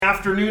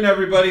afternoon,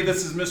 everybody.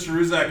 This is Mr.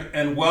 Ruzek,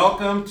 and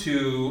welcome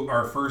to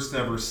our first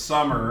ever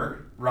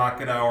summer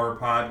Rocket Hour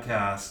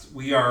podcast.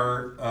 We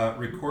are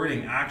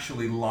recording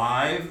actually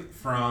live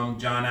from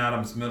John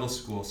Adams Middle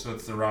School, so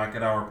it's the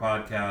Rocket Hour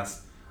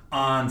podcast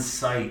on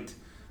site.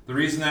 The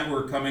reason that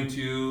we're coming to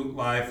you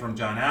live from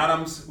John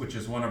Adams, which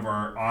is one of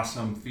our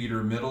awesome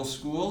feeder middle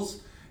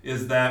schools,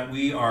 is that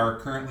we are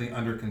currently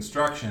under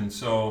construction.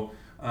 So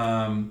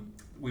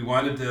we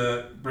wanted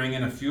to bring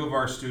in a few of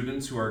our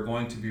students who are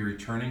going to be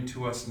returning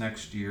to us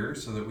next year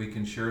so that we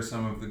can share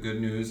some of the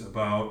good news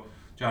about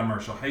John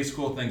Marshall High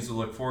School, things to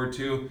look forward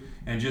to,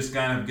 and just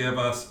kind of give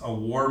us a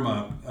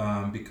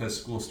warm-up because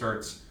school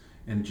starts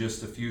in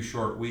just a few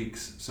short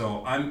weeks.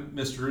 So I'm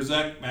Mr.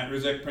 Ruzek, Matt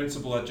Ruzek,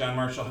 principal at John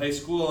Marshall High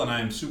School, and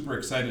I'm super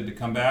excited to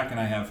come back, and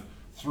I have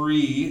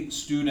 3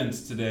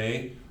 students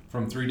today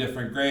from 3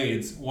 different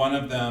grades. One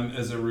of them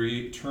is a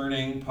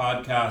returning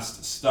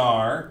podcast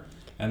star,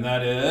 and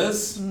that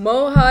is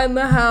Moha in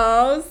the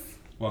house.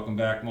 Welcome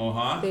back,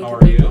 Moha. Thank How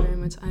are Thank you? you very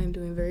much. I am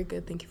doing very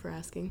good. Thank you for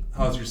asking.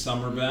 How's your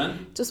summer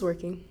been? Just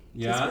working.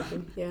 Yeah? Just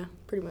working. Yeah,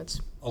 pretty much.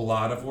 A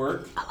lot of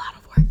work? A lot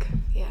of work.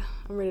 Yeah.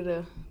 I'm ready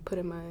to put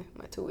in my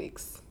 2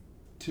 weeks.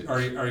 Are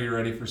you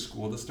ready for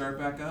school to start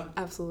back up?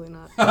 Absolutely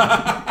not.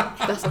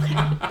 That's okay.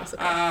 That's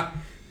okay.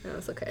 No,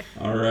 it's okay.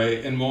 All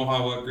right. And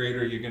Moha, what grade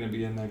are you going to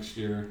be in next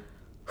year?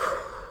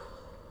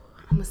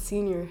 I'm a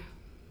senior.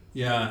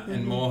 Yeah,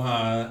 and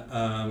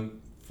Moha,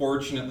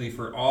 fortunately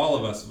for all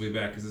of us, will be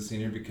back as a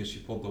senior because she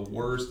pulled the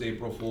worst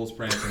April Fool's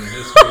prank in the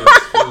history of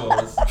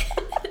schools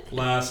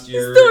last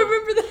year. I still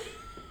remember that.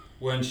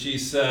 When she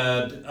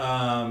said that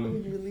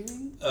I'm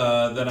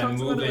Talks about it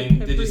moving,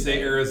 like did you every say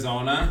day.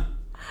 Arizona?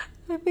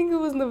 I think it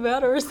was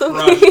Nevada or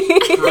something.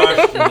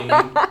 Crushed me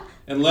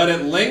and let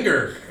it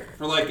linger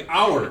for like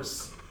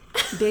hours.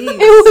 Days. It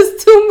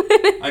was 2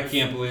 minutes. I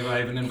can't believe I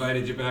even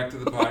invited you back to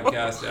the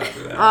podcast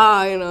after that.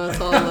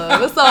 It's all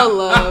love. It's all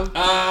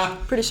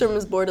love. Pretty sure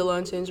Miss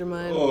Bordelon changed her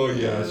mind. Oh,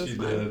 yeah, she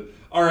did.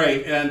 All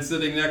right, and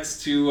sitting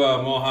next to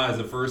Moha is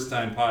a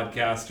first-time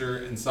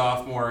podcaster and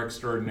sophomore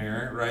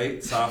extraordinaire,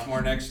 right?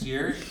 Sophomore next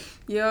year.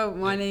 Yo,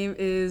 my name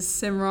is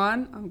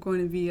Simran. I'm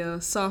going to be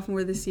a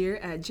sophomore this year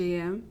at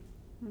JM.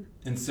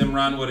 And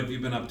Simran, what have you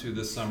been up to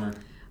this summer?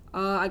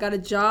 I got a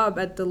job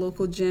at the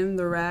local gym,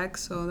 the Rack,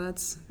 so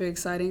that's very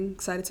exciting.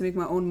 Excited to make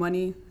my own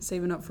money,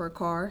 saving up for a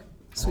car.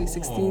 Sweet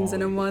 16s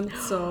in a month,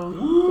 so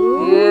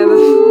Ooh,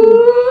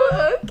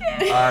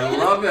 okay. I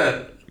love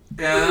it.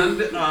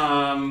 And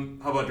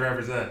how about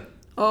driver's ed?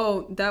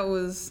 Oh,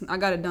 I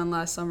got it done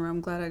last summer.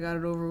 I'm glad I got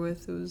it over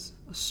with. It was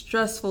a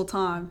stressful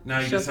time.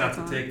 Now you just have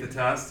to take the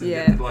test and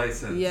Yeah. get the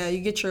license. Yeah,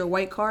 you get your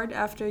white card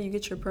after you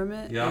get your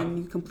permit, Yeah. and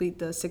you complete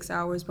the 6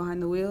 hours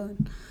behind the wheel.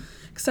 And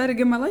excited to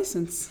get my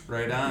license.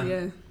 Right on.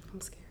 Yeah.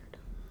 I'm scared.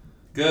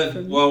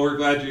 Good. Well, we're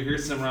glad you're here,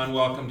 Simran.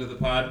 Welcome to the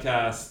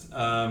podcast.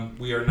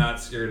 We are not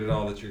scared at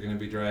all that you're going to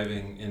be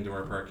driving into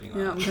our parking lot.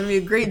 Yeah, I'm going to be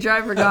a great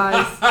driver,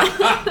 guys.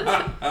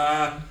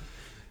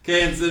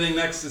 Okay, and sitting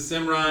next to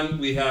Simran,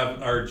 we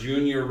have our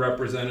junior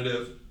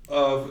representative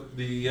of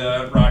the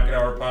Rocket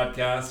Hour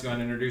podcast. You want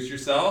to introduce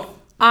yourself?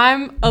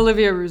 I'm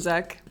Olivia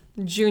Ruzek,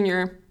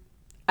 junior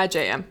at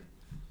JM.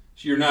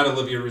 You're not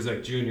Olivia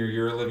Ruzek Jr.,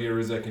 you're Olivia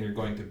Ruzek and you're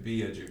going to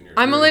be a junior.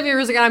 I'm Olivia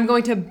Ruzek and I'm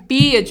going to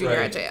be a junior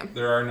at JM.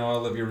 There are no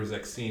Olivia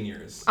Ruzek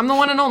seniors. I'm the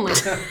one and only.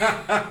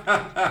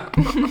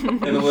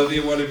 And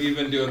Olivia, what have you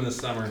been doing this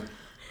summer?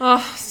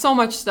 So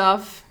much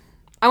stuff.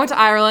 I went to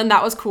Ireland.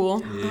 That was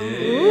cool. Yeah.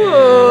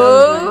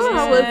 Ooh,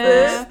 how was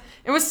it?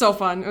 It was so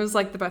fun. It was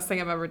like the best thing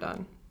I've ever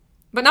done.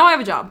 But now I have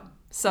a job.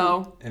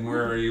 So And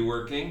where are you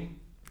working?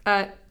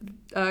 at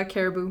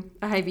Caribou,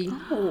 a Hy-Vee.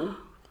 Oh,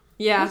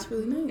 Yeah. that's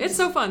really nice. It's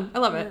so fun. I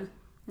love it.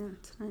 Yeah,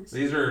 it's nice.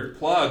 These are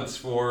plugs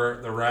for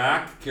the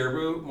Rack,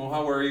 Caribou.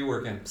 Moha, where are you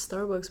working?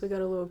 Starbucks, we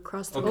got a little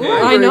cross the Okay.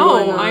 I know.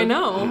 going on. I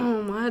know.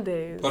 Oh, my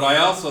days. But I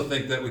also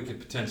think that we could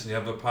potentially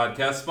have a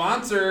podcast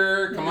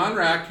sponsor. Come on,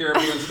 Rack,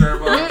 Caribou, and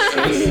Starbucks.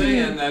 Just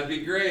saying, that'd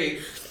be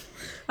great.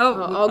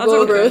 I'll that's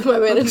go over okay. with my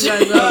manager.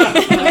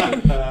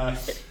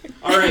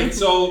 All right,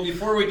 so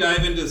before we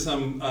dive into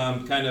some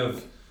kind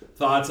of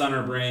thoughts on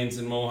our brains,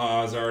 and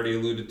Moha has already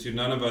alluded to,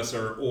 none of us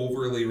are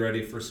overly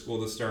ready for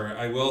school to start.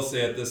 I will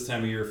say at this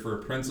time of year for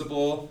a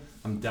principal,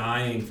 I'm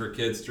dying for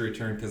kids to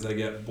return because I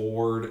get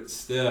bored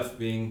stiff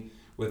being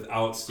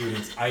without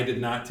students. I did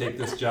not take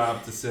this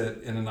job to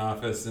sit in an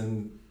office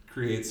and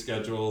create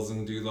schedules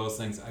and do those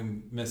things. I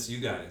miss you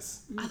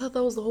guys. I thought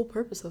that was the whole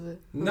purpose of it. It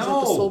was No.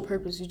 like the sole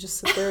purpose. You just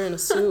sit there in a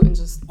suit and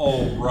just...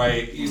 Oh,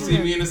 right. You see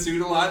me in a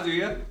suit a lot, do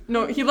you?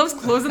 No, he loves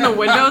closing the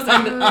windows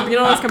and being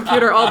on his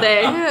computer all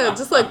day. Yeah,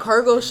 just like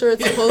cargo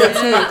shirts, polo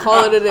tee, and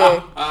call it a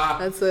day.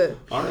 That's it.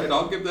 All right,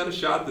 I'll give that a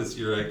shot this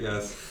year, I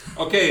guess.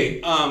 Okay,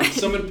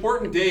 some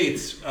important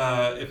dates.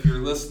 If you're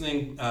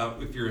listening,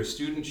 if you're a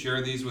student,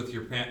 share these with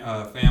your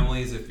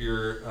families. If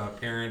you're a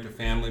parent, a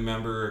family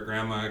member, a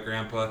grandma, a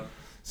grandpa,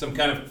 some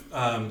kind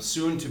of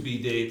soon-to-be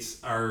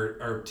dates.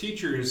 Our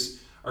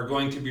teachers are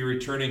going to be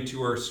returning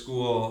to our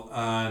school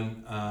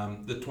on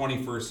the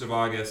 21st of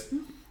August.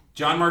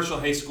 John Marshall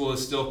High School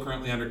is still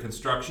currently under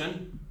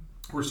construction.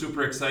 we're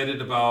super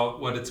excited about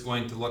what it's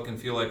going to look and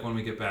feel like when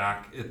we get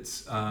back.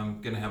 It's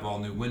going to have all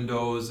new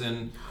windows,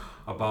 and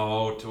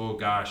about,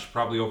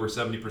 probably over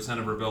 70%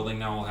 of our building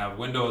now will have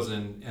windows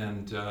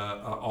and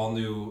all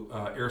new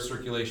air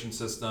circulation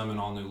system and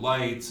all new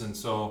lights. And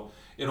so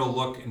it'll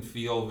look and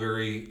feel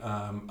very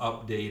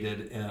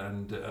updated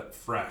and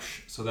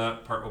fresh. So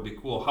that part will be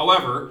cool.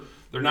 However,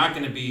 they're not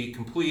going to be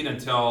complete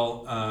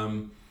until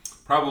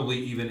probably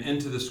even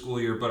into the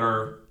school year, but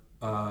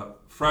our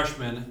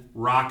freshman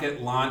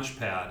rocket launch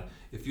pad.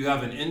 If you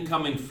have an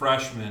incoming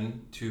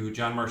freshman to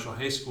John Marshall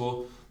High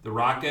School, the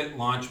rocket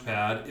launch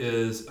pad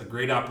is a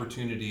great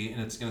opportunity,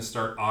 and it's going to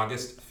start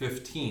August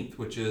 15th,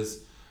 which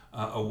is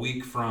a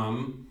week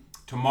from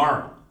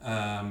tomorrow.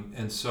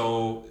 And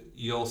so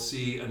you'll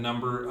see a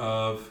number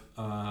of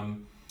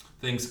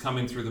things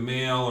coming through the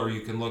mail, or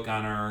you can look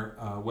on our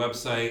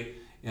website.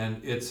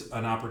 And it's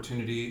an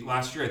opportunity.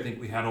 Last year, I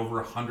think we had over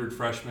 100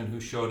 freshmen who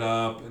showed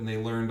up, and they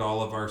learned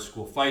all of our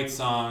school fight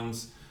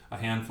songs, a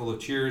handful of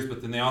cheers,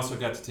 but then they also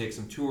got to take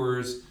some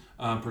tours,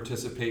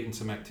 participate in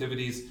some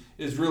activities.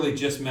 It's really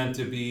just meant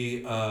to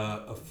be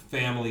a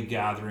family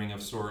gathering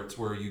of sorts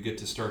where you get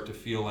to start to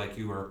feel like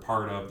you are a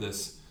part of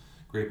this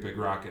great big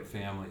Rocket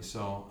family.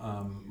 So,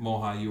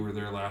 Moha, you were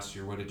there last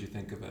year. What did you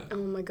think of it? Oh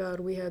my God,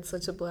 we had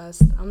such a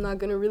blast. I'm not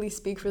gonna really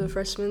speak for the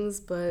freshmen,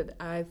 but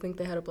I think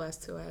they had a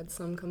blast too. I had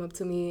some come up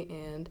to me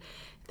and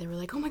they were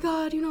like, "Oh my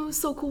God, it's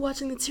so cool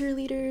watching the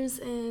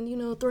cheerleaders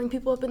and throwing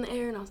people up in the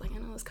air." And I was like, "I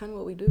know, that's kind of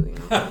what we do.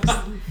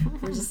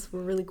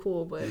 We're really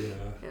cool." But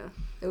yeah.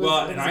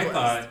 I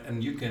thought,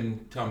 and you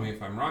can tell me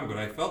if I'm wrong, but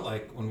I felt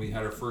like when we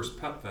had our first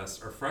Pep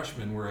Fest, our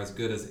freshmen were as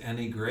good as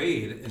any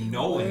grade in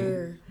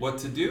knowing what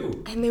to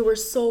do. And they were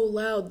so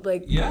loud.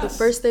 Like, the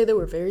first day they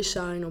were very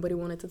shy. Nobody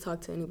wanted to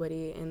talk to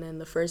anybody. And then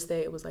the first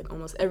day it was like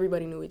almost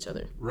everybody knew each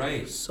other.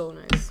 Right. So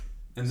nice.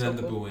 And so then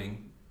the cool.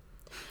 booing.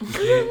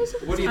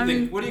 What do you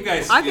think? What do you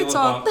guys feel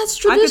about? That's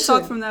tradition. I could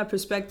talk from that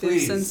perspective.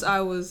 Please. Since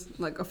I was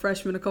like a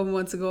freshman a couple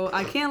months ago.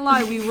 I can't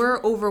lie, we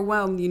were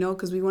overwhelmed,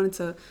 because we wanted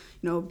to,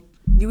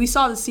 we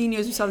saw the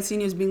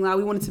seniors being loud.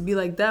 We wanted to be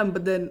like them,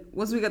 but then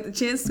once we got the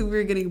chance to, we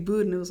were getting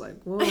booed, and it was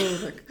like, whoa,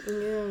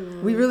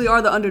 we really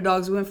are the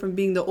underdogs. We went from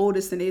being the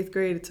oldest in 8th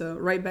grade to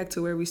right back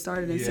to where we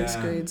started in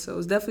 6th grade. So it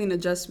was definitely an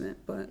adjustment,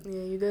 but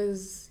you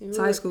guys, it's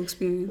a high school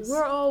experience. We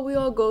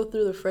all go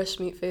through the fresh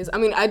meat phase. I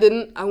mean, I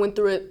didn't. I went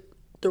through it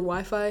through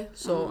Wi-Fi,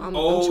 so I'm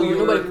you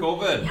were a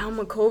COVID. Yeah, I'm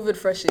a COVID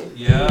freshie.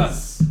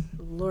 Yes.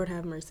 Lord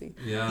have mercy.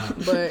 Yeah.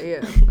 But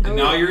yeah. And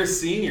now you're a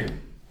senior.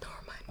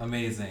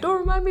 Amazing.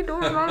 Don't remind me.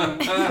 Don't remind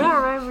me.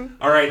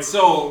 All right,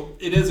 so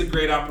it is a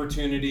great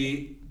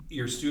opportunity.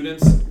 Your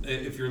students,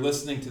 if you're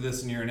listening to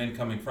this and you're an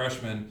incoming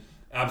freshman,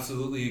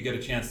 absolutely you get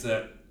a chance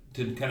to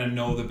kind of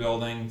know the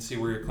building, see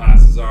where your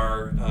classes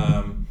are.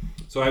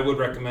 So I would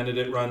recommend it.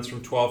 It runs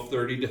from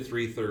 12:30 to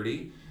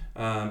 3:30.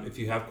 If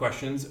you have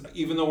questions,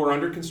 even though we're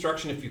under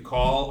construction, if you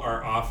call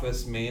our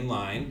office main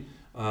line,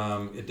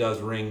 it does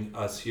ring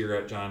us here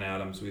at John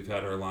Adams. We've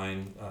had our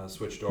line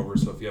switched over,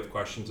 so if you have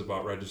questions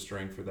about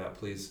registering for that,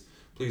 please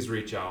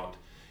reach out.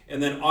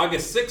 And then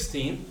August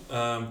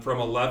 16th, from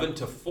 11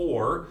 to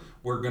 4,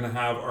 we're going to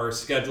have our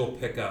schedule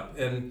pickup.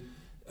 And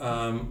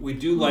we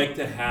do like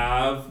to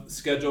have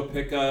schedule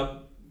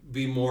pickup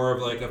be more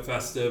of like a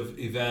festive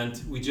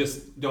event. We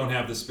just don't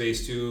have the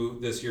space to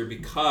this year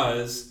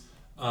because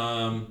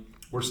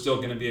we're still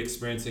going to be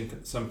experiencing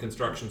some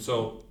construction.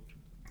 So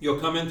you'll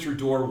come in through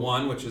door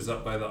 1, which is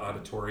up by the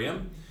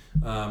auditorium.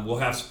 We'll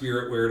have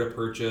spirit wear to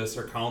purchase.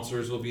 Our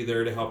counselors will be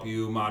there to help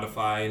you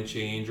modify and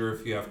change, or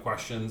if you have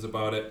questions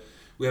about it.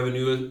 We have a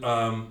new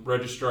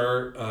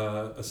registrar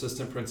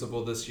assistant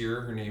principal this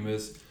year. Her name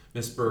is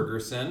Miss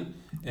Bergerson,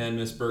 and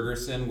Miss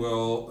Bergerson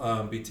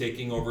will be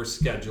taking over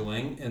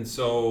scheduling, and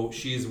so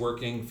she's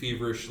working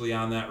feverishly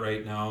on that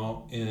right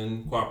now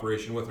in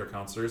cooperation with her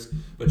counselors,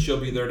 but she'll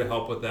be there to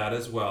help with that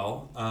as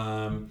well.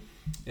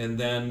 And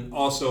then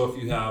also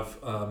if you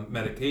have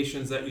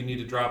medications that you need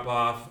to drop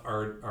off,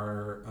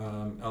 our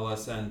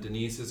LSN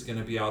Denise is going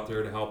to be out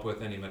there to help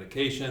with any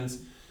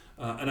medications.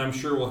 And I'm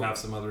sure we'll have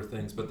some other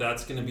things, but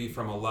that's going to be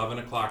from 11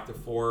 o'clock to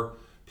 4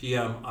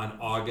 p.m. on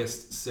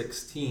August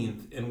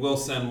 16th. And we'll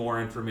send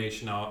more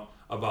information out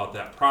about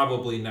that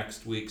probably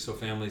next week so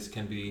families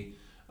can be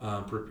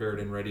prepared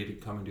and ready to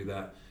come and do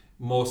that.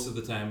 Most of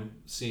the time,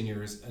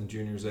 seniors and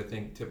juniors, I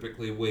think,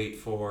 typically wait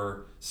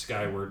for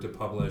Skyward to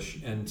publish.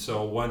 And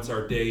so once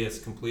our day is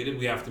completed,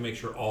 we have to make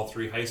sure all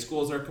 3 high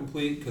schools are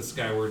complete because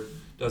Skyward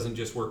doesn't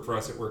just work for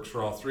us, it works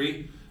for all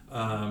 3.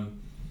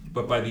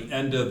 But by the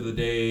end of the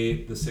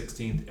day, the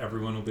 16th,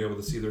 everyone will be able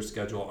to see their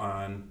schedule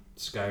on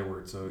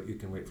Skyward, so you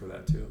can wait for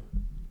that too.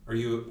 Are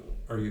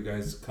you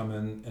guys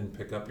coming and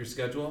pick up your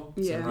schedule?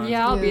 Yeah.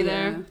 Yeah, I'll be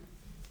there.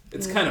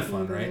 It's kind of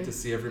fun, right, to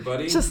see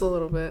everybody? Just a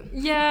little bit.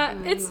 Yeah,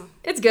 it's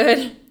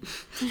good.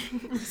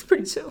 It's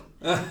pretty chill.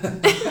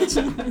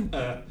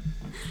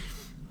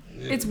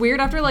 It's weird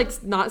after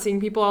like not seeing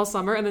people all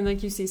summer and then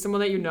like you see someone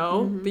that you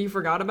know that you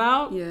forgot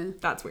about. Yeah.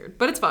 That's weird,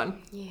 but it's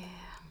fun. Yeah.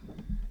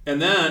 And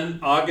then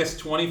August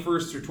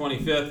 21st through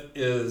 25th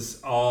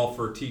is all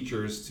for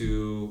teachers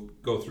to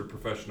go through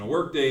professional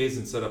work days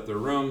and set up their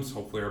rooms.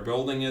 Hopefully our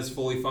building is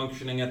fully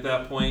functioning at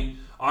that point.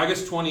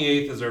 August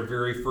 28th is our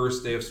very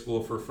first day of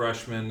school for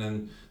freshmen,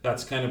 and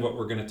that's kind of what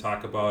we're going to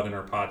talk about in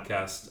our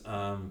podcast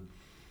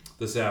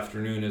this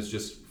afternoon, is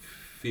just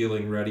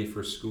feeling ready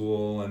for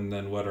school and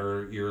then what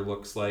our year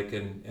looks like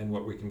and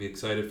what we can be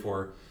excited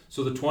for.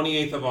 So the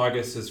 28th of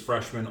August is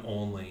freshmen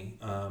only.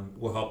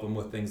 We'll help them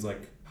with things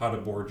like how to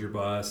board your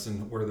bus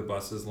and where the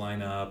buses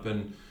line up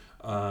and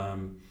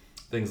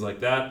things like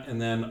that. And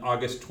then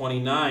August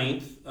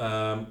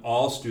 29th,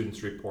 all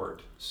students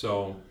report.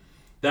 So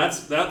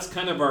that's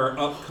kind of our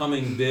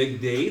upcoming big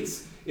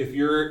dates. If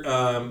you're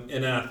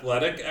in an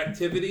athletic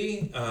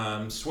activity,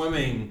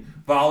 swimming,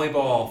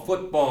 volleyball,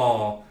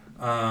 football,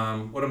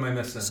 what am I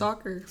missing?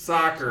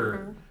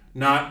 Soccer.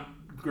 Not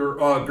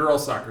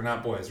girls soccer,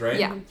 not boys, right?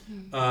 Yeah.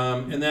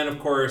 And then, of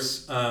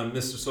course,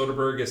 Mr.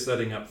 Soderberg is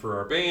setting up for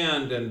our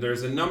band, and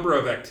there's a number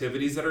of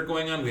activities that are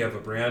going on. We have a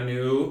brand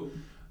new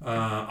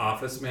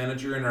office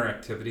manager in our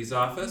activities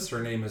office.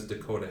 Her name is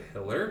Dakota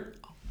Hiller.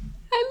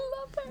 I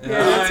love her.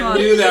 I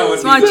knew that would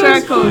be my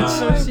track fun.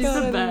 coach. She's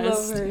the I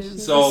best. love her.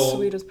 She's So- the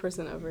sweetest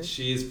person ever.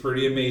 She's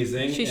pretty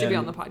amazing. She should be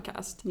on and the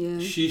podcast. Yeah.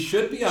 She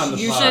should be on the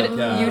You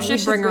podcast. should- you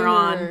should bring her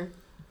on.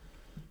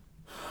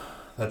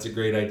 That's a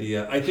great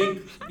idea. I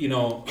think,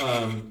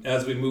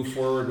 as we move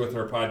forward with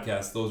our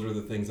podcast, those are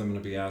the things I'm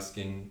going to be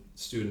asking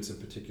students in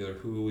particular,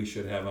 who we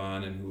should have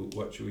on and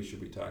what we should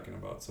be talking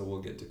about. So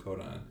we'll get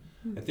Dakota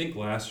on. I think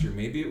last year,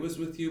 maybe it was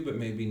with you, but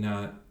maybe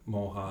not,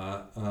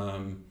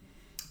 Moha,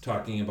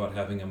 talking about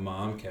having a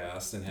mom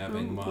cast and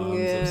having moms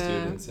of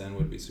students in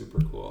would be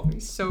super cool.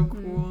 So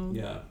cool.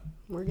 Yeah.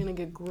 We're gonna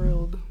get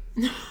grilled.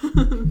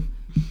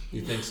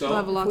 You think so? We'll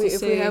have a lot If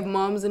to we say. have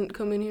moms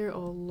come in here,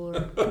 oh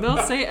Lord.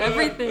 They'll say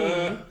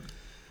everything.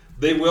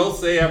 They will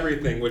say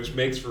everything, which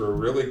makes for a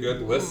really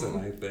good listen,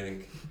 I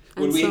think.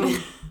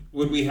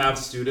 Would we have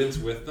students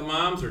with the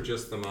moms or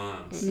just the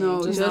moms?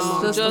 No, Just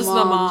just the the Just moms.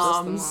 the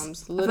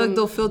moms. I feel like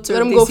they'll filter let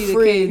if them they go see the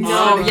free. kids.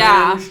 No,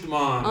 yeah. Unhinged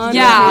moms.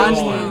 Yeah.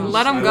 Good ones.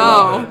 Let 'em I go.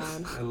 love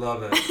it. I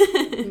love it.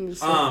 It's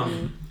so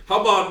funny. How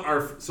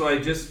about so I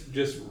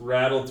just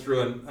rattled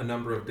through a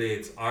number of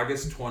dates.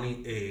 August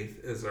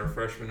 28th is our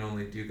freshman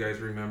only. Do you guys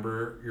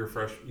remember your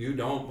You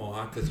don't,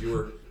 Moha, because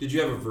did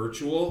you have a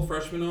virtual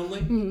freshman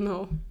only?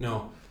 No.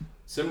 No.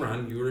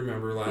 Simran, you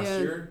remember last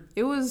year?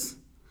 It was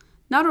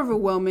not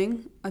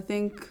overwhelming. I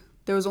think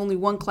there was only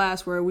one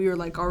class where we were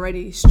like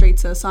already straight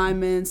to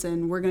assignments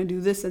and we're going to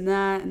do this and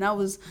that. And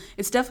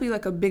it's definitely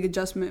like a big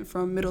adjustment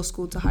from middle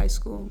school to high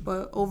school.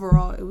 But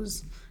overall, it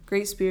was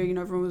great spirit.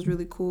 Everyone was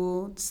really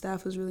cool. The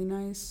staff was really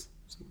nice.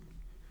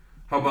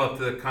 How about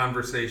the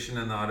conversation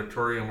in the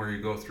auditorium where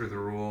you go through the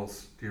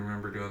rules? Do you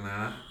remember doing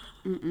that?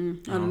 I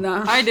don't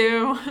know. I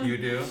do. You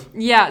do?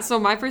 Yeah, so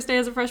my first day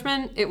as a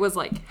freshman, it was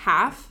like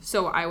half.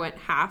 So I went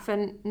half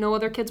and no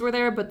other kids were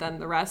there, but then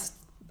the rest,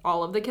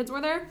 all of the kids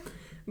were there.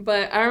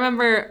 But I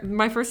remember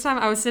my first time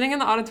I was sitting in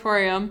the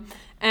auditorium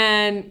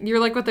and you're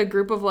like with a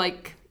group of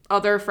like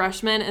other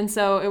freshmen. And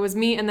so it was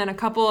me and then a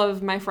couple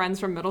of my friends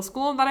from middle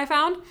school that I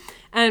found.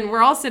 And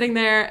we're all sitting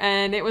there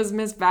and it was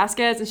Miss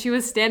Vasquez and she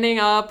was standing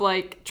up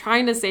like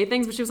trying to say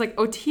things, but she was like,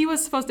 OT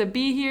was supposed to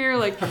be here.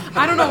 Like,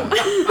 I don't know.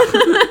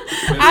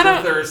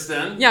 Mr.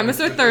 Thurston. Yeah,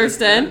 Mr.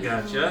 Thurston.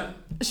 Gotcha.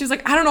 She was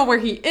like, I don't know where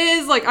he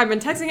is. Like, I've been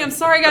texting him.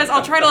 Sorry, guys.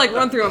 I'll try to, like,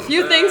 run through a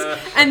few things.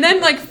 And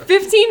then, like,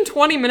 15,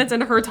 20 minutes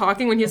into her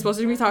talking, when he was supposed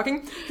to be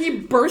talking, he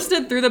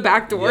bursted through the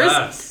back doors.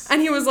 Yes.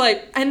 And he was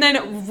like, and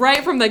then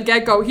right from the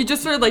get-go, he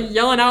just started, like,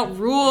 yelling out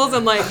rules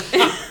and, like...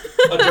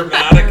 A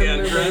dramatic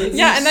entrance.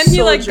 Yeah, and then he,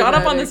 So like, got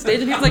up on the dramatic. stage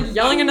and he was, like,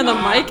 yelling into the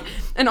mic.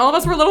 And all of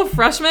us were little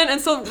freshmen.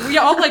 And so we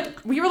all,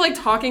 like, we were, like,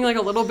 talking, like,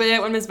 a little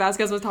bit when Miss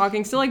Vasquez was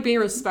talking. Still, like, being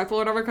respectful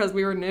or whatever because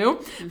we were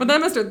new. But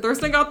then Mr.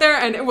 Thurston got there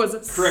and it was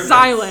Crickets.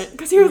 silent.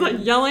 Because he was,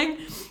 like, yelling.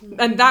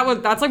 And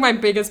that's, like, my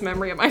biggest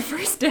memory of my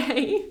first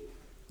day.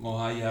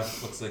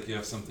 Moha, looks like you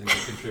have something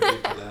to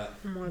contribute to that.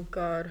 Oh my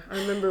God. I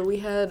remember we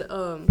had,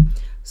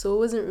 so it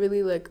wasn't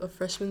really like a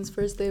freshman's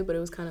first day, but it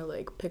was kind of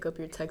like pick up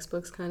your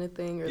textbooks kind of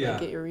thing or Yeah.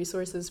 like get your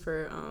resources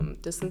for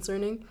distance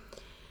learning.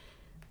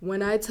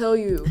 When I tell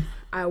you,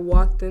 I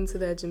walked into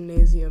that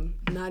gymnasium,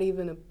 not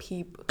even a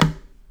peep.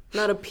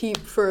 Not a peep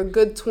for a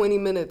good 20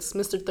 minutes.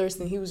 Mr.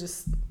 Thurston, he was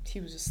just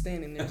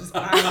standing there, just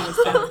eyeing us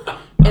down.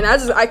 And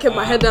I kept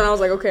my head down. I was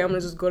like, okay, I'm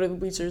gonna just go to the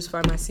bleachers,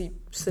 find my seat,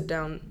 sit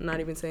down,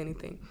 not even say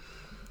anything.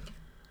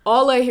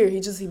 All I hear,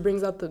 he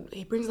brings out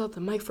the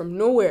mic from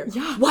nowhere.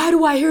 Yeah. Why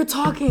do I hear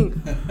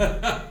talking?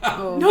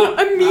 No,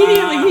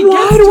 immediately he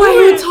Why gets do to I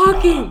hear it.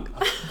 talking?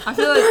 I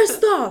feel like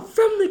First off,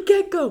 from the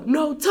get-go,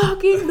 no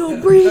talking,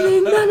 no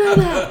breathing, none of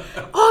that.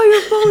 All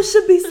your phones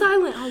should be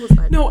silent. I was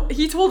like, No,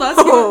 he told us,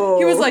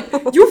 he was like,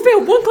 you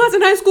failed one class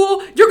in high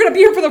school, you're going to be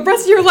here for the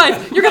rest of your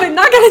life. You're going to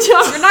not get a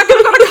job, you're not going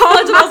to go to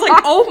college. And I was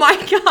like, oh my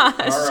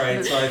gosh. All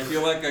right, so I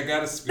feel like I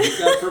got to speak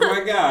up for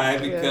my guy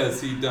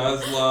because he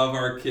does love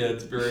our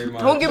kids very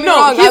much. don't get me No,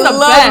 wrong, he's I the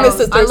love best.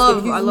 Mr.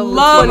 Thurston. I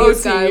love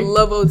Funniest OT. guy. I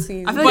love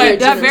OT. I feel But like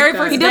that very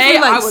first he day,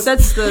 definitely I like was-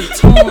 sets the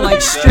tone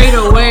like straight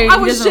away. I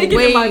He was doesn't shaking in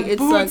wait. my It's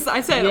boots. like,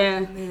 I said,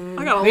 yeah,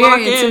 I got to lock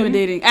very in.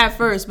 intimidating at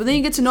first, but then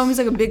you get to know him. He's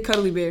like a big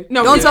cuddly bear.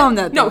 No, Don't yeah. tell him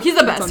that. No, though. he's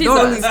the best. He's Don't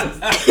the release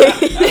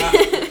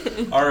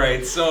it. All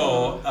right,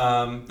 so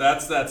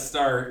that's that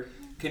start.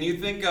 Can you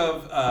think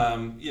of,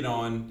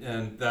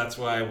 and that's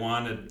why I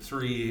wanted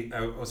 3.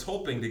 I was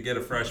hoping to get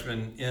a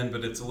freshman in,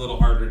 but it's a little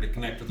harder to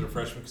connect with our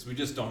freshmen because we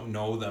just don't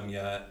know them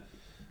yet.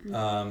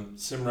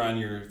 Simran,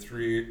 you're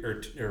 3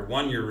 or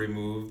 1 year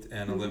removed,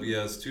 and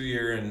Olivia's 2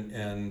 year,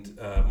 and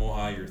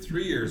Moha, you're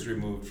 3 years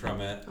removed from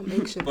it. I'll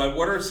make sure. But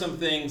what are some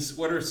things?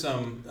 What are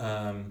some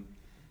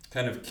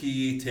kind of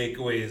key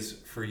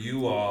takeaways for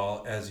you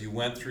all as you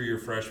went through your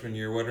freshman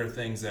year? What are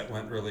things that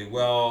went really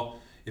well?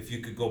 If you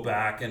could go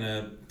back in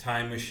a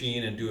time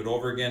machine and do it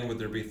over again, would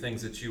there be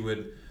things that you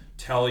would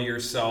tell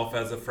yourself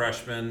as a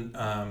freshman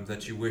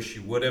that you wish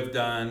you would have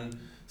done?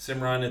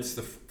 Simran, it's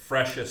the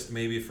freshest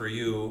maybe for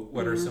you.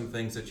 What are some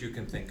things that you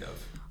can think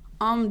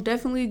of?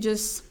 Definitely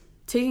just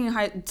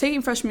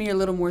taking freshman year a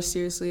little more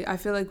seriously. I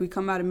feel like we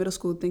come out of middle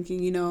school thinking,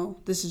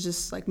 this is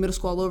just like middle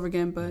school all over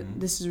again, but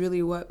this is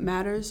really what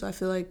matters. So I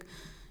feel like,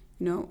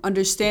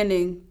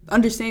 understanding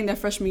that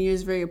freshman year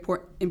is very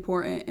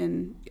important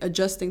and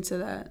adjusting to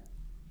that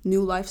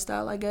new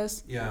lifestyle, I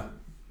guess. Yeah.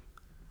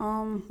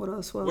 What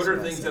else? What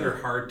are things that are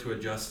hard to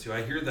adjust to?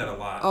 I hear that a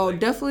lot. Oh,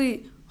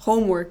 definitely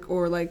homework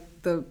or like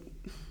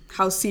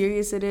how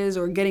serious it is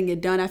or getting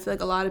it done. I feel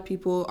like a lot of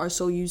people are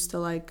so used to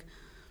like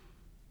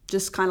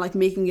just kind of like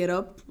making it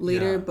up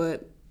later,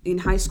 but in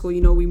high school,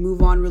 we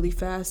move on really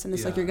fast, and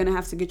it's like you're gonna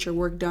have to get your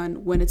work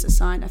done when it's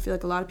assigned. I feel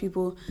like a lot of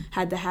people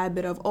had the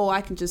habit of,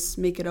 I can just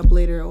make it up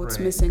later. Oh, it's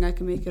missing, I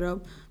can make it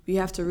up. But you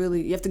have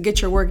to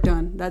get your work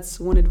done. That's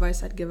one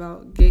advice I'd give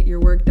out. Get your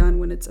work done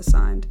when it's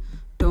assigned.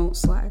 Don't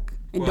slack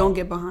and don't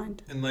get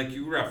behind. And like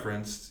you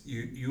referenced,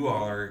 you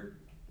all are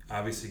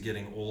obviously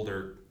getting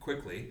older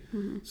quickly.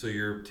 So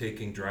you're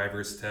taking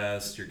driver's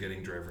tests, you're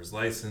getting driver's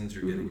license,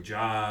 you're getting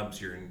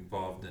jobs, you're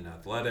involved in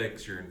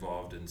athletics, you're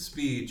involved in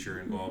speech, you're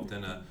involved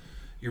in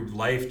your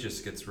life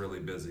just gets really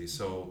busy.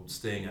 So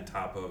staying on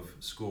top of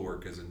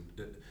schoolwork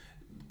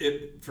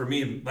for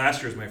me,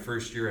 last year was my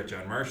first year at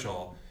John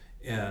Marshall,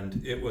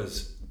 and it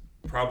was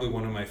probably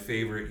one of my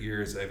favorite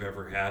years I've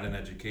ever had in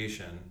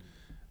education.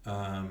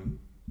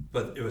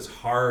 But it was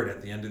hard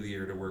at the end of the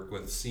year to work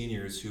with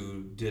seniors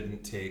who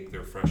didn't take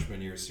their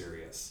freshman year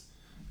serious,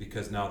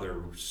 because now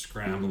they're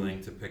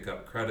scrambling to pick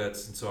up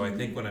credits. And so I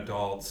think when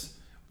adults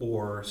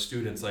or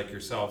students like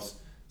yourselves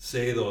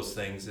say those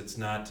things, it's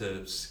not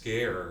to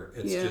scare,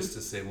 it's just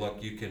to say,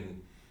 look, you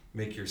can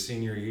make your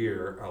senior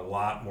year a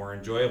lot more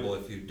enjoyable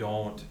if you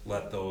don't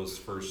let those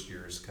first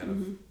years kind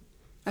of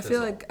I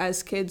feel like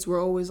as kids,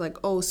 we're always like,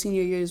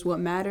 senior year is what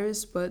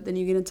matters. But then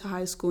you get into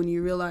high school and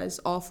you realize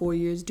all 4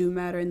 years do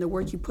matter. And the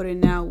work you put in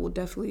now will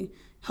definitely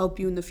help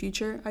you in the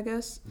future, I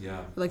guess. Yeah.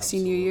 Like absolutely.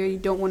 senior year, you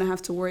don't want to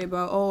have to worry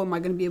about, am I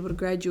going to be able to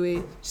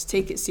graduate? Just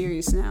take it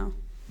serious now.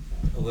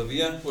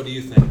 Olivia, what do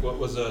you think? What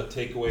was a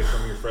takeaway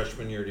from your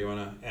freshman year? Do you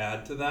want to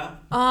add to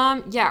that?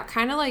 Yeah,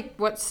 kind of like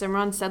what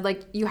Simran said,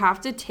 like you have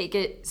to take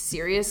it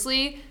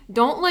seriously.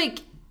 Don't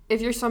if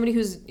you're somebody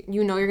who's,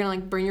 you're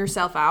going to bring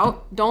yourself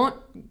out, don't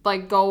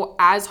go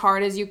as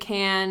hard as you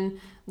can,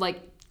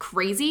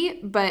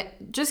 crazy,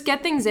 but just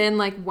get things in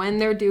when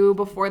they're due,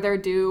 before they're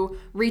due.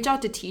 Reach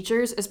out to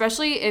teachers,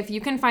 especially if you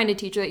can find a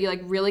teacher that you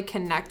really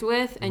connect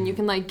with and you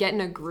can get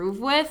in a groove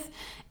with.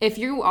 If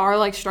you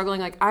are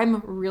struggling,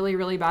 I'm really,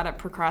 really bad at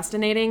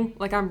procrastinating.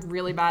 I'm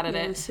really bad at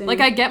it. Same.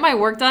 I get my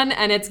work done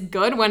and it's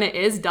good when it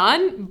is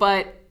done,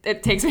 but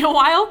it takes me a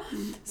while.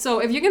 So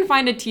if you can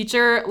find a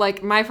teacher,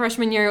 my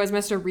freshman year, it was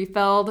Mr.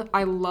 Riefeld.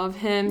 I love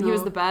him. He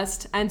was the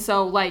best. And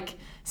so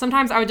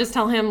sometimes I would just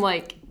tell him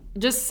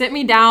just sit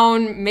me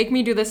down, make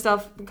me do this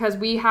stuff, because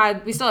we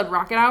still had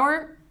Rocket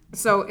Hour.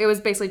 So it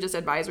was basically just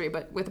advisory,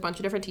 but with a bunch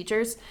of different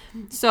teachers.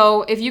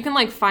 So if you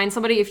can find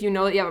somebody, if you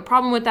know that you have a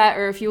problem with that,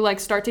 or if you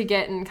start to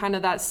get in kind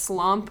of that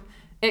slump,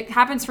 it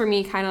happens for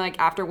me kind of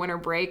after winter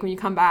break when you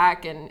come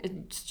back and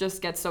it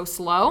just gets so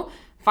slow.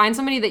 Find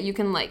somebody that you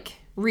can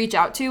reach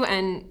out to,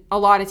 and a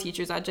lot of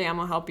teachers at JM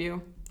will help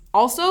you.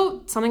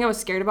 Also, something I was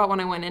scared about when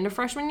I went into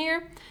freshman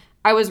year,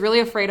 I was really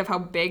afraid of how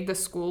big the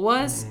school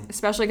was,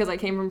 especially because I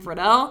came from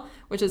Friedel,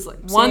 which is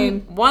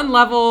one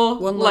level,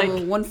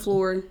 one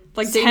floor,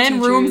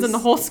 10 rooms in the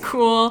whole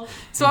school.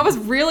 So I was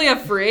really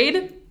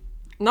afraid.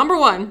 Number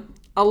one,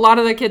 a lot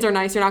of the kids are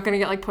nice. You're not going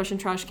to get pushing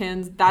trash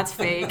cans. That's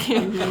fake.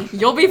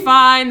 You'll be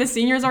fine. The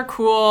seniors are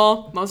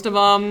cool. Most of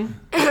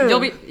them.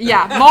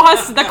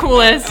 Moha's the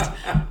coolest.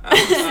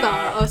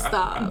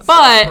 Stop.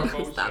 But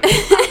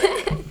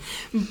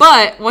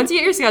But once you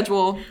get your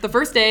schedule, the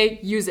first day,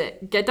 use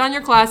it. Get done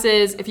your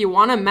classes. If you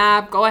want to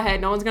map, go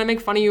ahead. No one's going to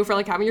make fun of you for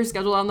like having your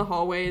schedule out in the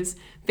hallways.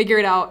 Figure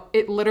it out.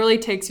 It literally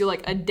takes you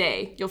like a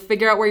day. You'll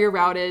figure out where your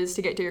route is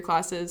to get to your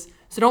classes.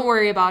 So don't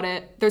worry about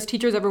it. There's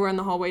teachers everywhere in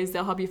the hallways.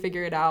 They'll help you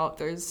figure it out.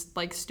 There's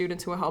like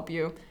students who will help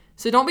you.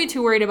 So don't be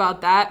too worried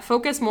about that.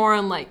 Focus more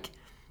on like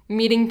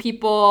meeting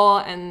people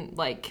and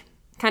like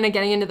kind of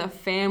getting into the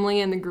family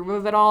and the groove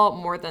of it all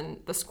more than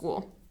the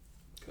school.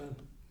 Good.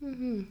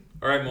 Mm-hmm.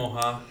 All right,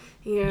 Moha.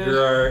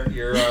 Yeah.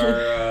 You're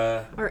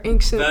our our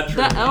ancient veteran.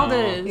 The now.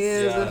 eldest.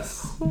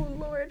 Yes. Oh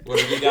Lord. What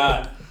have you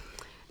got?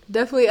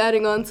 Definitely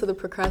adding on to the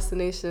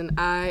procrastination,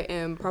 I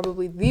am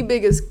probably the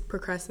biggest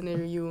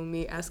procrastinator you will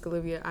meet. Ask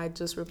Olivia. I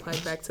just replied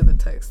back to the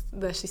text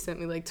that she sent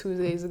me like 2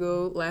 days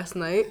ago last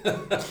night.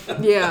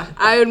 Yeah,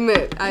 I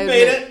admit. I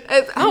made admit.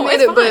 it. I made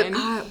it's it, but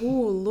fine.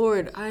 oh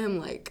Lord, I am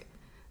like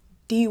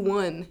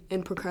D1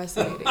 in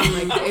procrastinating.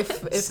 Like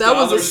if that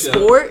was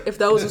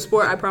a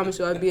sport, I promise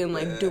you I'd be in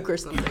like Duke or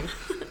something.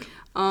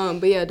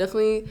 But yeah,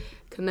 definitely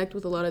connect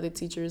with a lot of the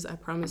teachers. I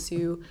promise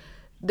you.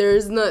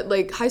 There's not,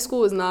 like, high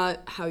school is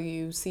not how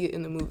you see it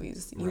in the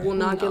movies. You will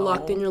not get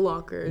locked in your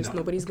lockers. No.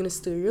 Nobody's going to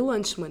steal your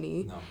lunch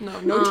money.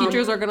 No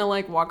teachers are going to,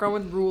 like, walk around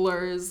with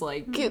rulers,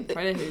 like, try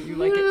to hit you.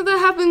 Like, That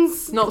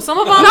happens. no, some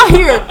of them. Not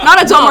here. Not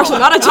at John Marshall.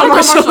 Not at John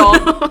Marshall.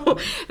 Marshall. No,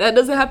 that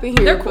doesn't happen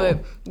here. They're cool.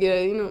 But, yeah,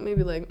 you know,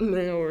 maybe, like,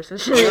 or some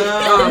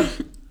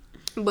shit.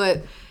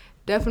 But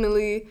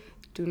definitely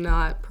do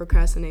not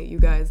procrastinate, you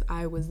guys.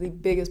 I was the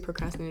biggest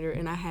procrastinator,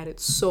 and I had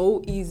it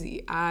so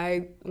easy.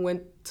 I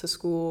went to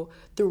school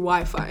through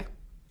Wi-Fi.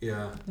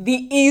 Yeah.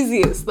 The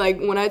easiest.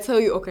 Like, when I tell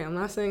you, okay, I'm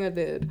not saying I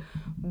did,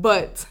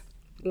 but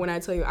when I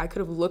tell you I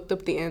could have looked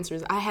up the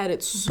answers, I had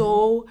it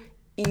so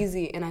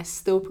easy, and I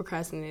still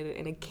procrastinated,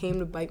 and it came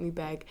to bite me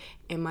back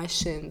in my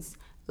shins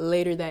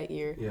later that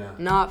year. Yeah.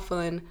 Not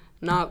fun,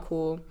 not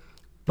cool,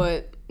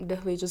 but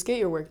definitely just get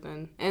your work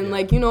done. And, Yeah.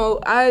 like, you know,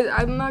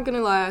 I'm not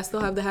gonna lie, I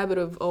still have the habit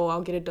of,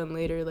 I'll get it done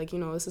later. Like, you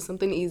know, this is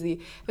something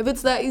easy. If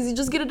it's that easy,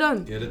 just get it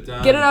done. Get it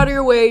done. Get it out of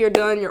your way. You're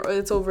done.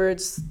 It's over.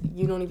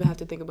 You don't even have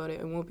to think about it.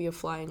 It won't be a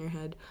fly in your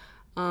head.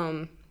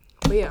 But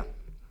yeah,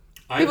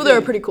 people there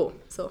are pretty cool.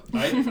 So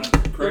correct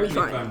me if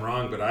fine. I'm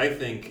wrong, but I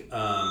think. We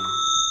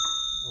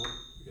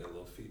got a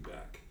little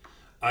feedback.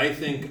 I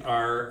think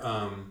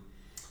our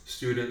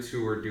students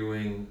who were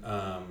doing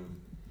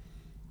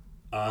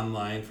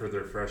online for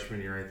their freshman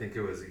year, I think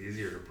it was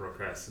easier to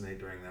procrastinate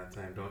during that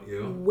time, don't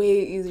you?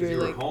 way easier. You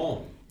were Like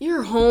home.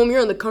 you're home.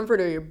 You're in the comfort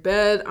of your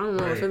bed. I don't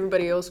know if Right.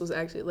 everybody else was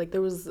actually like.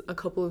 There was a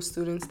couple of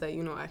students that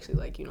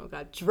actually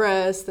got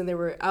dressed and they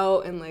were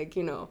out and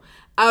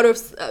out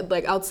of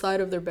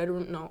outside of their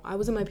bedroom. No, I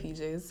was in my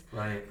PJs.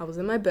 Right. I was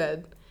in my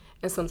bed,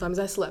 and sometimes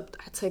I slept.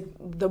 I take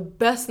the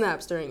best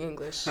naps during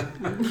English. Who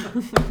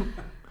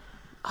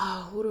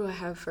do I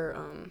have for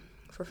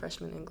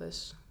freshman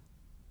English?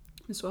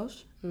 Miss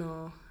Welsh?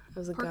 No, it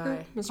was a Parker?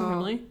 guy. Mr.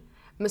 Himley?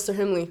 Mr.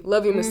 Himley.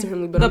 Love you, Mr.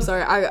 Himley, but I'm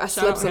sorry. I Shout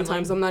slept out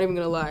sometimes. Himley. I'm not even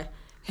going to lie.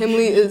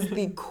 Himley is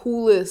the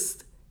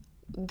coolest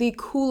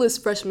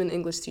freshman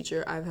English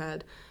teacher I've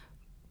had.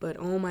 But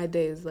all my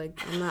days,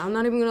 I'm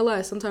not even going to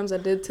lie. Sometimes I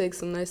did take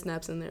some nice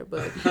naps in there,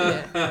 but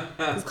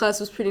yeah. His class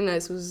was pretty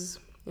nice. It was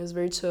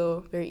very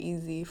chill, very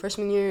easy.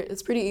 Freshman year,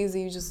 it's pretty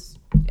easy.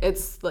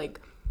 It's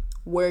like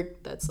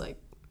work that's like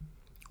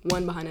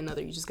one behind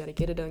another. You just got to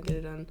get it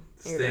done.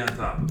 Stay on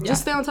top.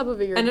 Just stay on top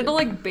of it. And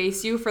it'll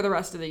base you for the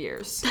rest of the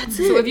years. That's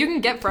it. So if you can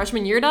get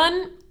freshman year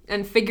done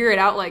and figure it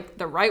out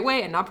the right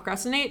way and not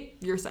procrastinate,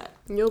 you're set.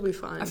 You'll be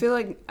fine. I feel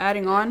like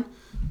adding on,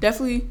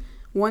 definitely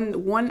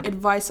one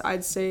advice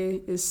I'd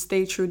say is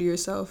stay true to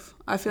yourself.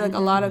 I feel like a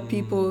lot of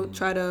people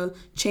try to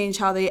change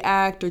how they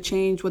act or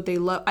change what they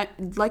love. Like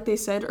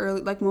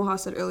Moha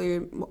said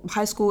earlier,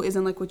 high school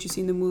isn't like what you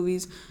see in the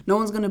movies. No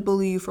one's gonna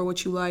bully you for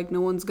what you like.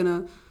 No one's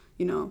gonna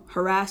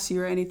harass you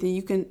or anything.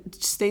 You can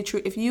stay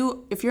true. If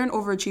you're an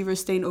overachiever,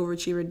 stay an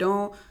overachiever.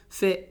 Don't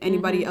fit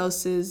anybody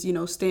else's,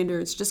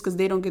 standards. Just because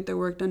they don't get their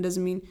work done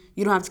doesn't mean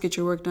you don't have to get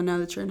your work done now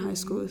that you're in high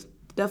school.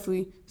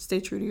 Definitely stay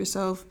true to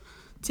yourself.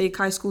 Take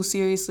high school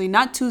seriously.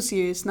 Not too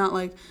serious.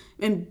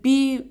 And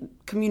be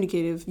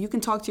communicative. You can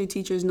talk to your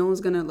teachers. No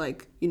one's gonna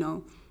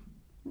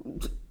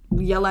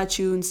yell at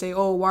you and say,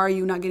 "Oh, why are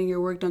you not getting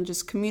your work done?"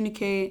 Just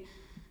communicate.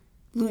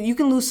 You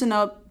can loosen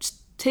up.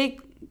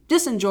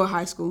 Just enjoy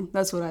high school.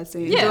 That's what I'd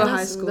say. Yeah, enjoy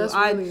high school. That's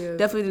I really good.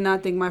 definitely did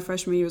not think my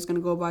freshman year was going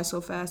to go by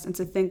so fast. And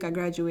to think I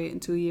graduate in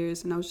 2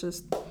 years and I was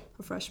just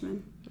a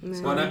freshman.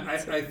 Well,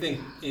 I think,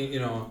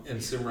 and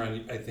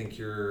Simran, I think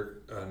you're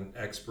an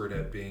expert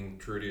at being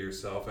true to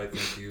yourself. I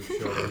think you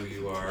show who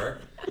you are.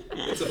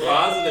 It's a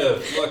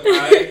positive. Look,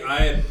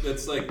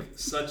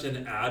 it's such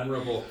an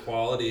admirable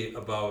quality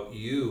about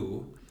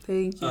you.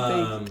 Thank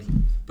you.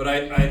 But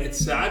it's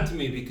sad to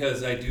me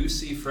because I do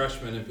see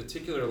freshmen, in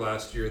particular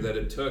last year, that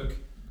it took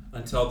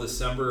until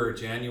December or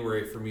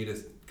January for me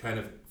to kind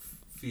of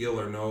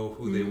feel or know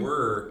who they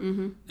were.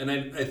 Mm-hmm. And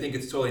I think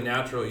it's totally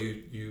natural.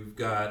 You've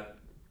got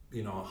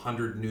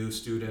 100 new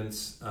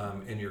students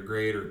in your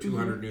grade or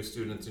 200 new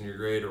students in your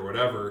grade or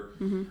whatever,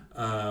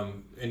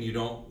 and you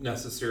don't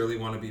necessarily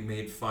want to be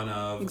made fun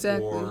of,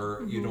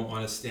 or you don't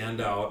want to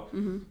stand out,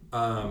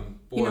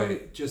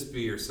 just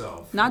be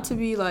yourself. Not to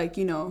be like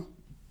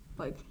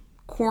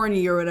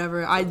corny or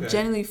whatever. I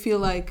genuinely feel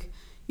like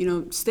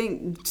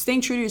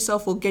staying true to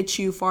yourself will get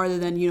you farther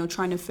than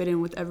trying to fit in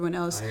with everyone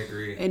else. I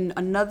agree. And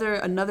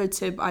another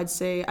tip I'd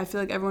say, I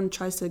feel like everyone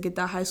tries to get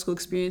that high school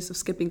experience of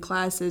skipping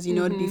classes.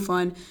 It'd be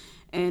fun.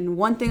 And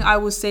one thing I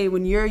will say,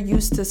 when you're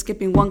used to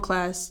skipping one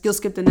class, you'll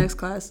skip the next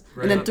class,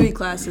 and then 3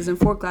 classes and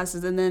 4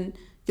 classes, and then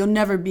you'll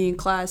never be in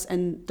class,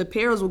 and the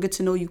parents will get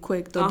to know you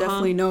quick. They'll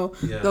definitely know.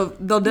 Yeah.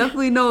 They'll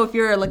definitely know if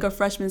you're like a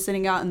freshman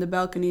sitting out in the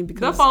balcony, because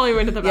they'll follow you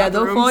into the bathroom. Yeah,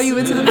 they'll follow you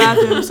into the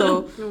bathroom.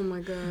 So oh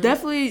my God.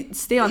 Definitely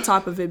stay on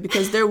top of it,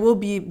 because there will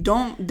be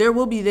people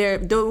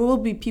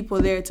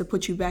there to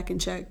put you back in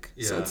check.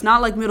 Yeah. So it's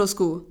not like middle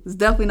school. It's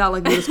definitely not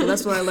like middle school.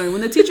 That's what I learned.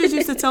 When the teachers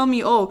used to tell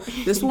me, "Oh,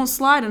 this won't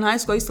slide in high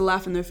school," I used to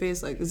laugh in their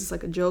face like, "Is this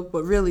like a joke?"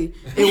 But really,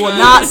 it will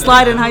not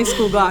slide in high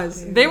school,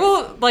 guys. They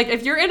will, like,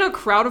 if you're in a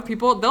crowd of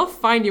people, they'll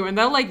find you and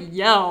they'll like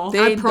yell.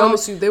 I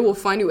promise you, they will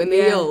find you and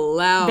they yell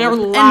loud. They're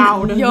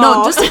loud.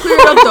 No, just to clear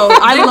it up though,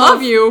 I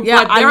love you,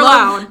 but they're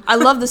loud. I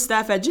love the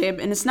staff at JM,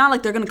 and it's not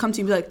like they're gonna come to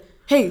you and be like,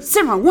 "Hey,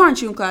 Simran, why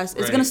aren't you in class?"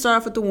 It's gonna start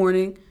off with the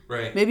warning,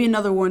 maybe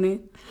another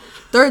warning,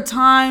 3rd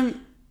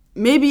time,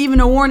 maybe even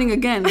a warning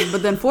again,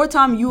 but then 4th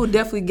time you will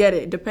definitely get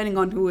it, depending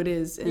on who it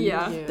is. And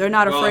they're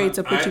not afraid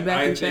to put you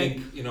back in check. I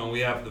think we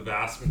have the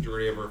vast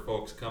majority of our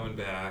folks coming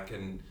back,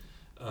 and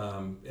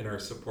in our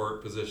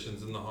support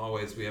positions in the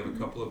hallways, we have a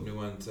couple of new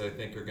ones that I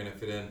think are going to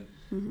fit in.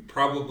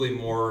 Probably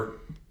more,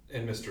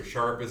 and Mr.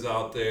 Sharp is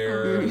out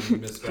there.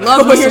 And Ms.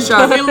 Love Mr.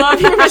 Sharp. We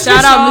love you, Mr.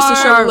 Shout out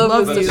Mr. Sharp.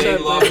 Love but Mr. they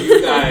Sharp. love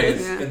you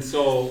guys. And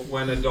so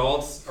when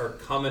adults are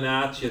coming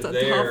at you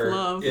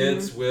it's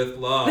it's with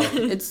love.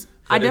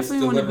 I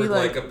definitely want to be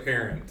like a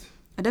parent.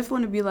 I definitely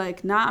want to be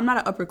like, I'm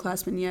not an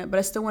upperclassman yet, but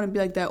I still want to be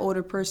like that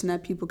older person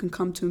that people can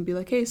come to and be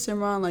like, "Hey,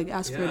 Simran, like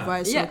ask for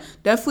advice." So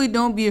definitely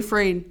don't be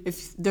afraid.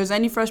 If there's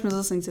any freshmen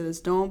listening to this,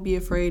 don't be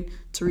afraid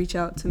to reach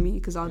out to me,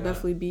 because I'll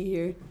definitely be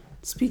here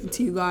speaking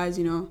to you guys.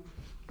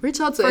 Reach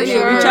out to any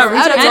of us. Reach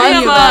out to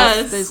any of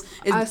us.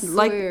 I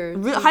swear.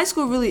 High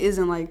school really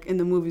isn't like in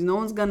the movies. No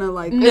one's gonna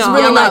like. It's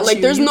really not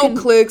like. There's no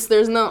cliques.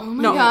 There's no. Oh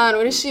my God,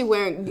 what is she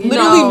wearing?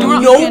 Literally,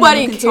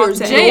 nobody cares.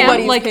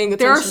 JM, like,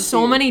 there are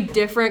so many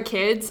different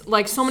kids,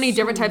 like so many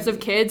different types of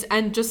kids,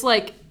 and just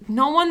like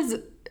no one's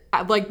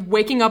like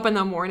waking up in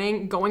the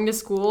morning, going to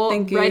school,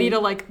 ready to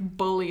like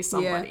bully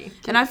somebody.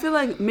 Yeah. And I feel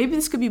like maybe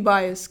this could be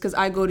biased because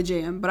I go to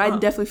JM, but I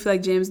definitely feel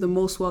like JM is the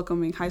most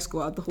welcoming high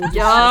school out the whole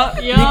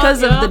district.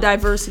 Because of the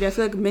diversity. I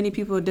feel like many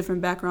people with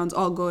different backgrounds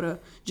all go to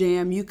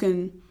JM. You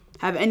can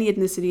have any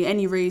ethnicity,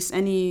 any race,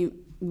 any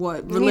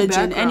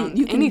religion,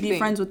 you can be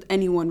friends with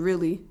anyone,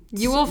 really.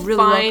 You will really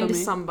find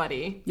welcoming.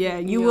 Somebody. Yeah,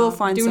 you will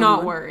find Do someone.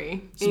 not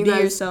worry. Just be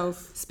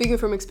yourself. Speaking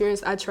from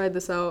experience, I tried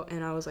this out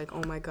and I was like,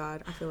 oh my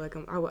God, I feel like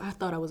I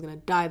thought I was going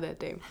to die that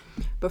day.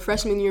 But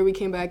freshman year, we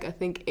came back, I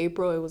think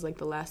April, it was like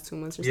the last 2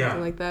 months or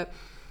something like that.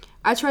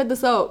 I tried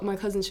this out. My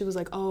cousin, she was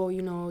like, "Oh,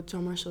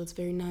 John Marshall, it's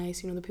very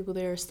nice. The people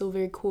there are still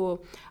very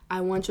cool.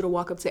 I want you to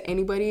walk up to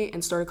anybody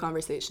and start a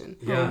conversation."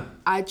 Yeah.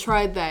 I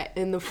tried that,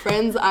 and the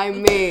friends I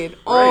made,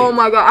 oh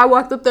my God, I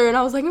walked up there and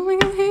I was like, "Oh my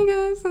God, hey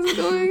guys, how's it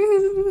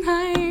going?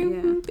 Hi."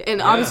 Yeah.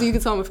 And obviously you can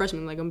tell I'm a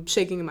freshman, like I'm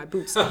shaking in my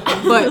boots.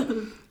 But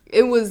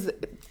it was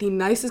the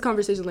nicest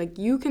conversation. Like,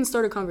 you can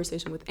start a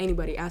conversation with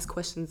anybody, ask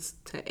questions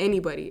to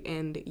anybody,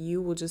 and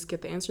you will just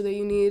get the answer that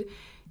you need.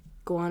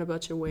 Go on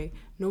about your way.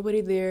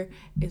 Nobody there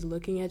is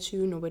looking at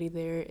you. Nobody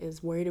there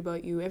is worried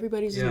about you.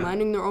 Everybody's just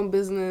minding their own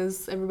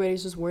business.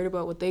 Everybody's just worried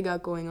about what they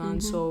got going on.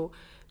 So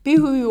be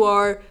who you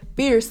are.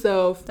 Be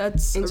yourself.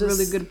 That's a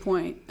really good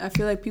point. I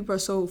feel like people are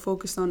so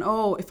focused on,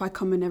 if I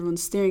come in,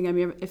 everyone's staring at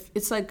me. If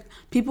it's like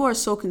people are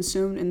so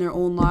consumed in their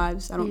own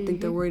lives. I don't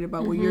think they're worried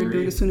about what you're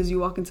doing as soon as you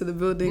walk into the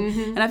building.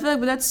 And I feel like,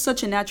 but that's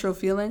such a natural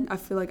feeling. I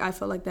feel like I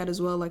felt like that as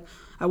well. Like,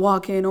 I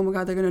walk in, oh my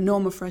God, they're going to know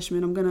I'm a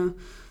freshman.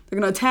 They're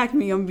going to attack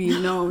me.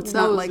 No, it's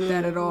not like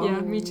that at all. Yeah,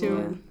 me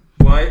too.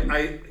 Yeah. Well,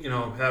 I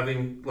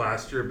having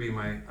last year be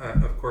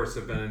of course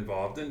have been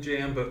involved in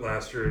JAM, but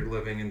last year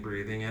living and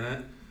breathing in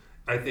it,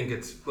 I think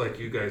it's like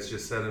you guys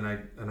just said,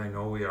 and I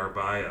know we are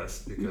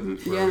biased because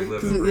it's where we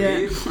live and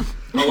breathe.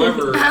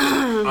 However,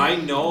 I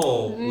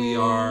know we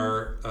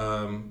are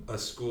a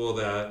school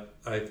that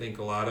I think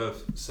a lot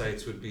of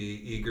sites would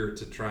be eager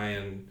to try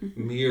and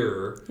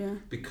mirror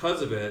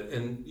because of it.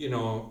 And,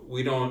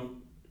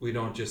 we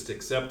don't just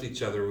accept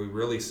each other, we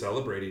really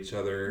celebrate each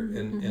other.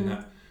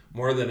 And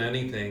more than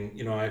anything,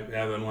 I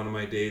have on one of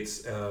my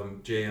dates,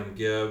 JM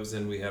Gives,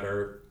 and we had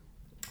our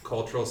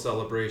cultural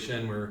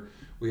celebration where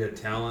we had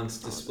talents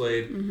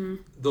displayed.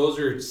 Those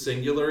are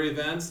singular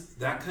events.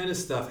 That kind of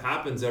stuff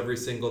happens every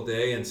single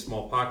day in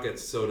small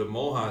pockets. So to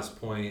Moha's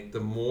point, the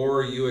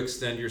more you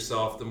extend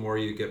yourself, the more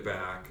you get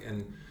back.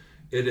 And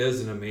it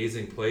is an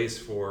amazing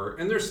place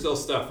and there's still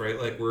stuff, right?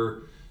 Like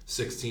we're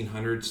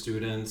 1,600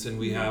 students and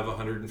we have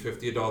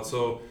 150 adults.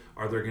 So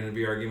Are there going to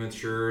be arguments?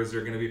 Sure. Is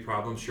there going to be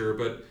problems? Sure.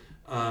 But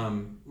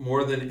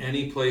more than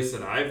any place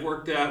that I've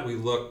worked at, we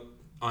look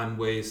on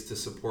ways to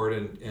support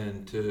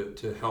and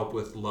to help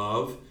with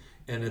love.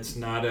 And it's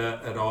not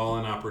at all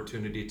an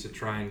opportunity to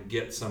try and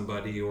get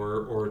somebody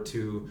or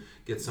to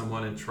get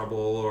someone in trouble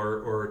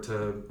or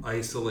to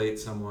isolate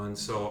someone.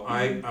 So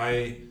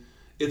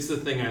it's the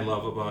thing I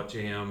love about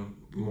JM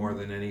more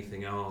than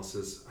anything else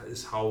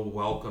is how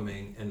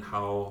welcoming and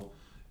how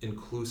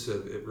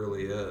inclusive it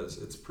really is.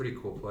 It's a pretty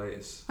cool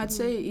place. I'd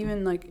say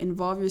even like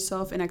involve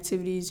yourself in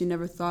activities you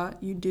never thought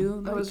you'd do.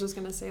 Like, I was just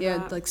gonna say that.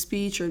 Yeah, like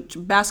speech or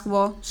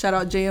basketball. Shout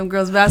out JM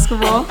girls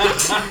basketball.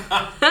 Just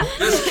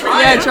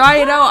try it. Try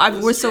it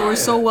out. We're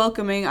so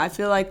welcoming. I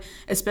feel like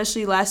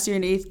especially last year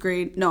in 8th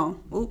grade.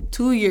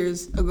 2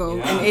 years ago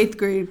in 8th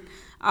grade.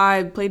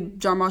 I played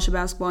John Marshall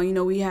basketball. You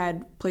know, we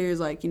had players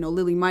like,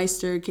 Lily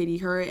Meister, Katie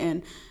Hurt,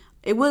 and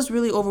it was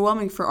really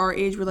overwhelming for our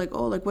age. We're like,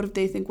 oh, like, what if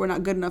they think we're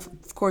not good enough?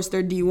 Of course,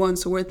 they're D1,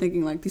 so we're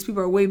thinking, like, these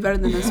people are way better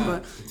than us.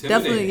 But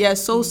definitely,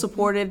 so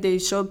supportive. They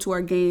show up to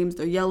our games.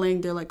 They're yelling.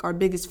 They're, like, our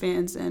biggest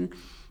fans. And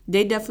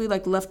they definitely,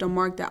 like, left a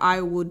mark that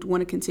I would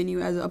want to continue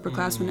as an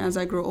upperclassman as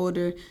I grow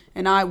older.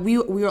 And we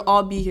will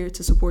all be here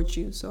to support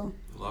you. So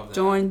Love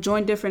that.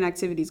 join different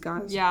activities,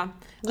 guys. Yeah.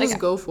 Just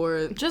go for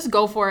it. Just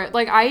go for it.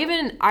 Like,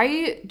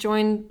 I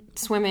joined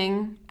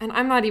swimming, and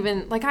I'm not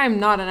even, like,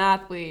 I'm not an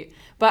athlete,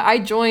 but I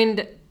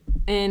joined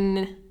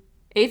in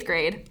 8th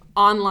grade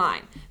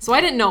online. So I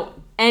didn't know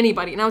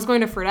anybody, and I was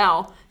going to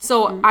Friedel.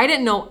 So I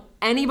didn't know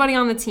anybody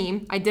on the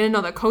team. I didn't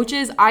know the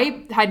coaches.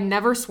 I had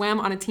never swam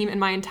on a team in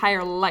my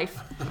entire life.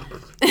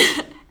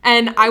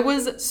 And I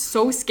was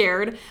so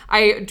scared.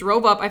 I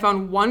drove up. I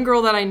found one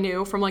girl that I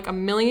knew from like a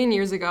million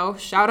years ago.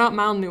 Shout out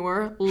Mal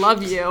Newer.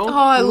 Love you. Oh,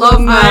 I love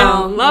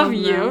Mal. Love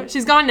you.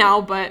 She's gone now,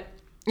 but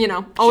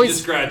always. She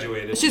just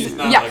graduated. She's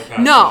not like that.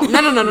 No.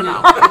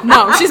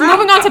 No, she's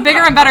moving on to bigger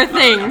and better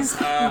things.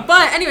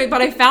 But anyway,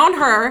 I found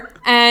her,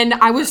 and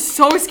I was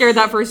so scared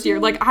that first year.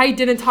 Like, I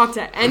didn't talk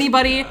to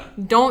anybody.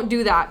 Don't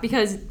do that,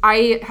 because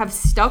I have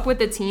stuck with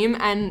the team,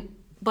 and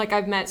like,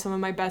 I've met some of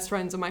my best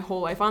friends of my whole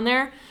life on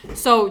there.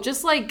 So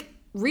just like,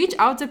 reach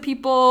out to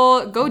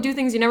people, go do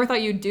things you never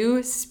thought you'd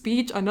do.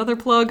 Speech, another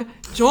plug.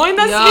 Join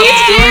the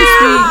speech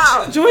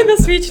team. Join the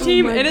speech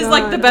team. It is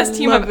like the best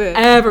team I've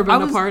ever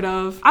been a part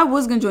of. I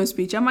was gonna join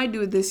speech. I might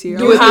do it this year.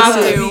 You have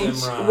to.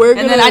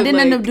 And then I didn't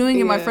end up doing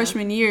it my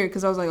freshman year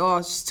because I was like, oh,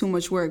 it's just too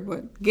much work.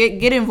 But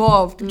get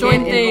involved.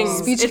 Join things.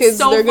 Speech It's kids,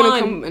 so they're fun.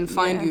 gonna come and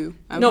find you.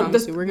 I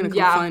promise you, we're gonna come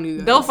find you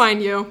guys. They'll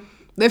find you.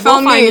 They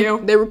found We'll me. find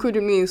you. They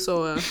recruited me,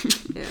 so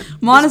yeah.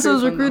 Monica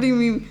was recruiting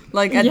me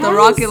like at the Yes.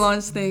 rocket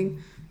launch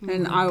thing.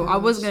 And I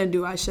was going to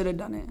do it. I should have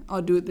done it.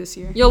 I'll do it this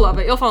year. You'll love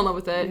it. You'll fall in love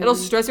with it. It'll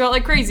stress you out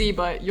like crazy,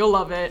 but you'll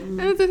love it.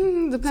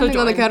 Depending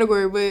on the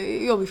category, but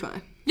you'll be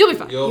fine. You'll be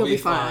fine. You'll be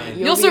fine.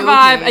 You'll be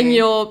survive, okay. and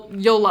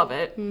you'll love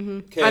it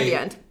Okay, at the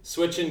end.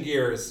 switching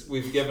gears.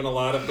 We've given a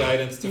lot of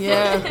guidance to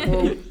Yeah.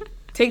 freshmen. Well,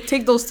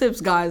 take those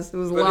tips, guys. It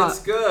was a But lot. it's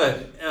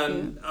good.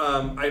 And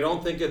I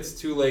don't think it's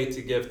too late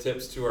to give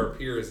tips to our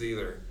peers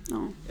either.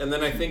 No. And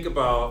then I think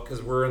about,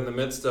 because we're in the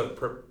midst of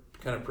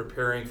kind of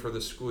preparing for the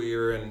school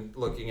year and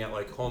looking at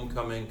like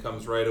homecoming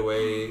comes right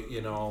away.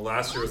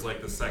 Last year was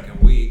like the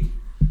second week.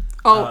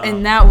 Oh,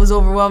 and that was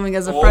overwhelming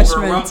as a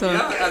freshman to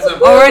as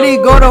a already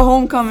go to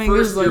homecoming. It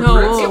was first like, year No,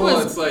 whoa. principal, it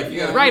was it's like you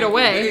gotta right make the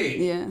away. date.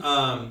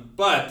 Yeah.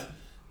 But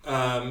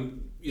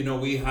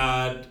we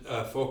had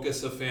a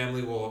focus of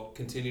family. We'll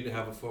continue to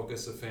have a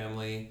focus of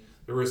family.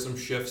 There were some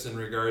shifts in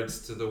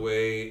regards to the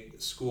way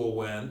school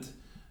went.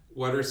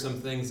 What are some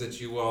things that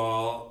you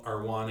all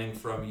are wanting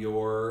from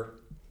your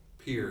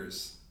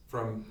peers,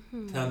 from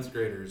 10th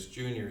graders,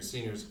 juniors,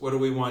 seniors? What do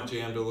we want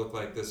JM to look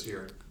like this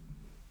year?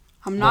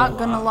 I'm not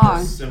going to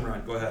lie.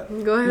 Simran, go ahead.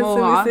 Go ahead,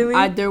 Well,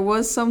 silly. there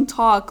was some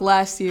talk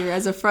last year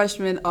as a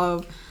freshman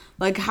of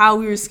like how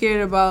we were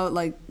scared about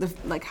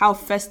like how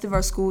festive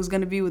our school was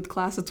going to be with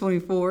class of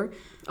 24.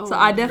 So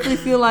I definitely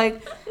feel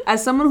like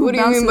as someone who What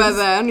do you mean by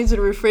that? I need you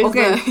to rephrase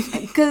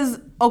that. Because,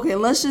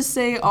 let's just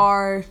say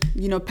our,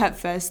 Pep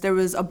Fest, there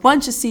was a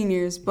bunch of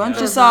seniors,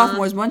 bunch of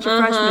sophomores, bunch of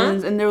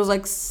freshmen, and there was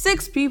like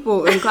 6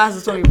 people in class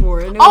of 24.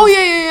 And Oh,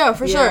 yeah,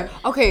 for Yeah. sure.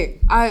 Okay,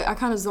 I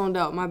kind of zoned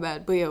out, my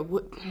bad. But yeah,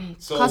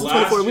 So class of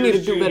last 24, we need to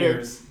year's do better.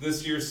 juniors,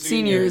 this year's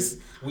seniors,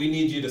 we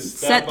need you to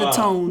set the up.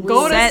 tone.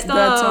 Go to set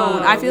the stuff.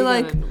 tone. I feel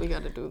like we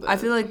gotta do that. I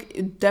feel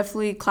like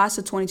definitely class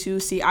of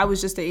 22. See, I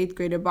was just an 8th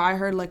grader, but I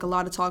heard like a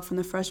lot of talk from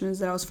the freshmen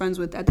that I was friends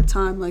with at the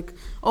time. Like,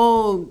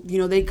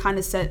 they kind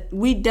of set.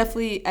 We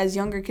definitely, as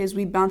younger kids,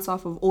 we bounce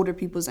off of older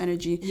people's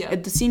energy. Yeah.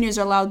 If the seniors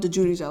are loud, the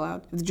juniors are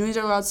loud. If the juniors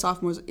are loud,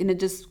 sophomores, and it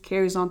just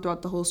carries on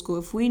throughout the whole school.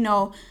 If we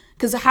know.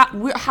 Because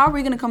how are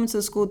we going to come into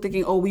the school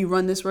thinking, oh, we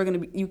run this,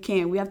 you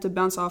can't. We have to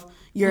bounce off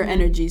your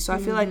energy. So I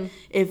feel like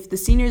if the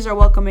seniors are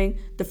welcoming,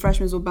 the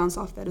freshmen will bounce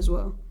off that as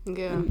well.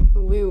 Yeah,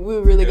 we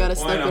really got to Good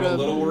step point. it I'm up. a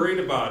little worried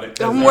about it.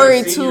 'cause I'm our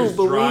worried seniors too,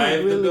 but we drive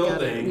the really got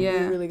to building.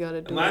 Yeah. we really got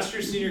to do And it. last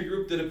year's senior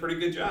group did a pretty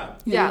good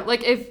job. Yeah,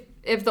 like if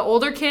if the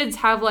older kids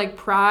have like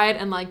pride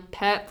and like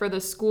pep for the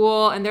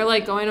school and they're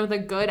like going with a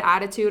good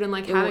attitude and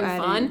like having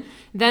fun,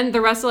 then the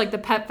rest of like the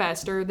pep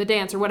fest or the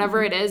dance or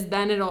whatever it is,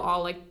 then it'll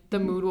all like the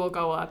mood will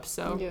go up.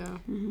 So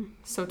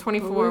so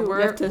 24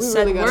 we're guys,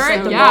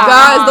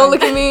 don't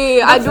look at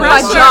me. I do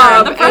my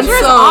job. The pressure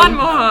is on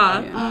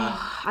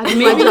Moha. I do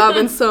my job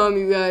and some,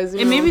 you guys.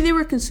 And maybe they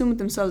were consumed with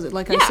themselves.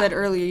 Like I said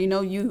earlier, you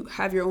know, you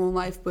have your own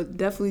life, but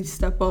definitely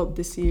step up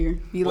this year.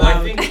 Be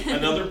loud. I think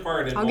another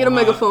part. I'll get a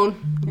megaphone.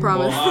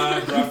 Promise.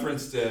 Moha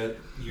referenced it.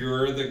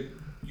 You're the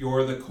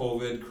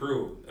COVID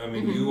crew. I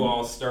mean, you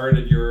all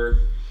started your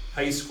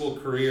high school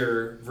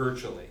career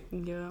virtually.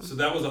 Yeah. So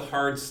that was a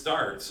hard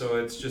start. So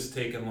it's just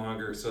taken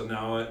longer. So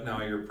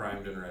now you're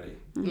primed and ready.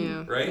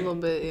 Yeah. Right. A little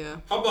bit. Yeah.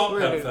 How about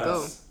Ready Pep to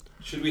go. Fest?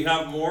 Should we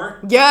have more?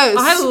 Yes.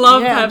 I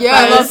love Pep Fest. Yes.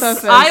 I love Pep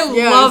Fest. I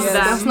love that.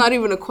 That's not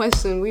even a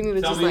question. We need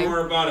to Tell just me like.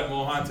 more about it,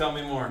 Mohan. Tell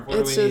me more. What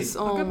It's do we just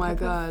need? oh my Pep Fest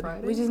god.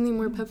 Friday? We just need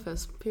more Pep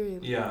Fest.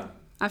 Period. Yeah.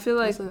 I feel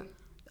like That's it.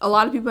 a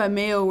lot of people at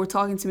Mayo were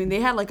talking to me. They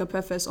had like a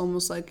Pep Fest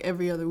almost like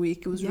every other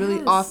week. It was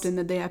really often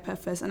that they had Pep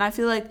Fest. And I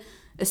feel like,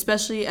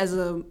 especially as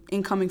a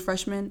incoming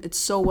freshman, it's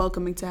so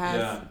welcoming to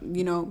have,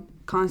 you know,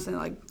 constant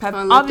like Pep.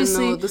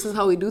 Obviously, this is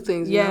how we do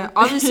things. You know?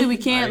 Obviously we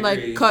can't I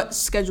agree. like cut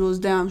schedules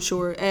down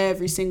short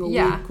every single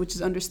Yeah. week, which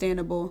is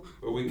understandable.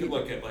 But we could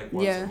look at like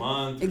once a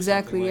month. Or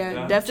Exactly. something Yeah. like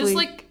that. Definitely. Just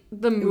like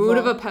the mood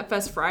of a Pep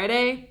Fest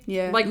Friday.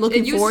 Yeah. Like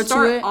Looking you forward to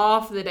start it.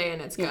 off the day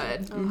and it's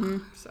good.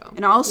 So.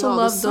 And I also Yo,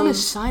 love the sun those.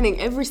 is shining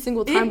every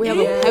single time It we have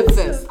a is. Pep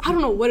Fest. I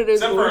don't know what it is.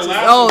 Except but for we're our just-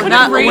 last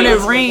not when it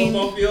the rained.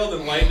 football field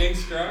and lightning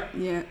struck.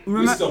 Yeah. We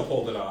Remember, still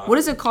pulled it off. what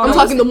is it called? I'm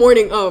talking the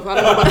morning of. I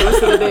don't know about the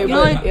rest of the day, You but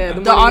know, like yeah,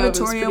 the morning of is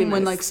auditorium pretty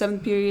when nice. like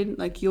 7th period,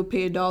 like you'll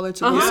pay $1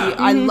 to go Uh-huh. see.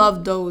 I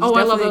love those. Oh,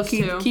 I love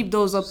Definitely those too. keep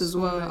those up as So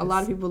well. nice. A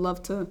lot of people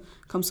love to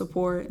come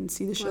support and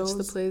see the watch shows.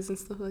 the plays and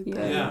stuff like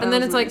that. Yeah. And then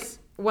That it's was like nice.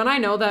 when I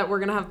know that we're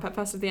gonna have Pep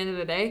Fest at the end of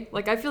the day,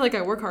 like I feel like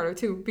I work harder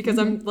too because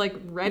I'm like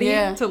ready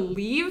Yeah. to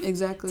leave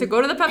Exactly. to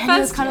go to the Pep And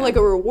Fest. it's kind of like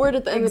a reward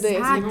at the end of the day.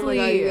 It's like, oh my god,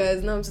 Exactly. you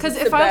guys, now I'm just Because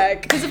gonna sit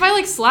back. if I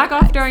like slack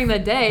off during the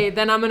day,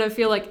 then I'm gonna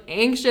feel like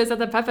anxious at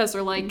the Pep Fest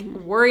or like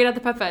worried at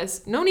the Pep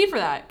Fest. No need for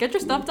that. Get your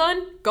stuff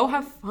done. Go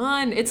have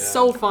fun. It's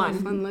so fun.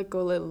 Fun, let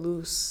go, let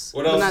loose.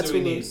 What But else not do too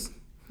we need? loose.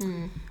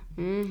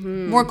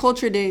 More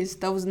culture days.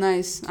 That was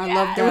nice. I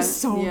love that. It was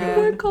so yeah.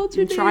 good.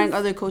 Culture And trying days.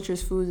 other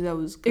cultures' foods. That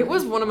was good. It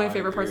was one of my I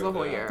favorite agree parts of the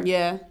with whole that.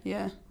 year.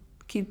 Yeah.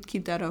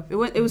 Keep that up. It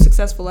was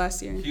successful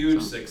last year.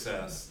 Huge so.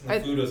 success. The I-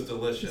 food was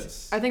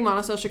delicious. I think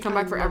Monaco should come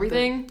back for love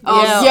everything.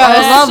 Oh, yeah,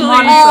 yes. I love Especially-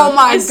 Monica. Oh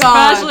my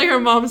god. Especially her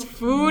mom's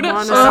food.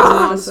 Monica.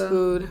 Mom's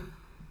food.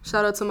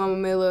 Shout out to Mama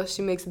Mela.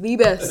 She makes the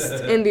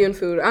best Indian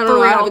food. I don't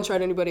know. I real. haven't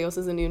tried anybody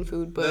else's Indian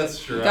food, but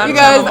That's true. You you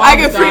guys, I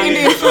get free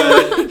Indian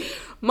food.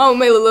 Mama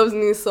Mela loves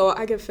me, so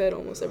I get fed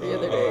almost every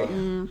other day.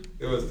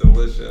 It was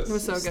delicious. It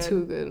was so It's good.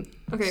 too good.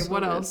 Okay, So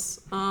what good.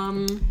 else?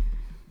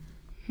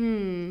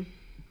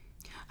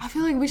 I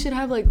feel like we should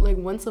have like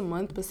once a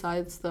month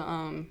besides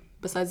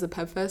the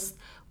Pep Fest.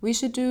 We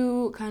should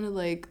do kind of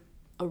like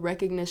a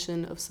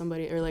recognition of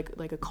somebody or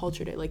like a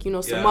culture day. Like, you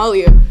know, Yeah.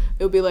 Somalia,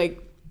 it would be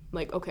like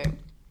okay,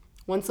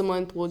 once a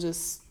month we'll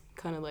just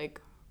kind of like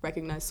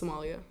recognize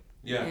Somalia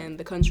Yeah. and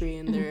the country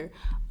and their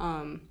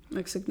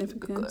Like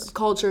significance.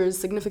 cultures,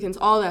 significance,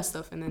 all that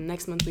stuff. And then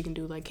next month we can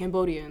do like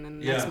Cambodia, and then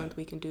next Yeah. month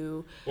we can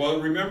do Well,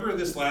 remember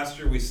this last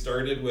year we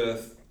started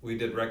with we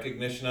did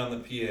recognition on the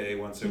PA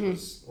once it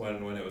was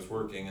when it was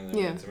working, and then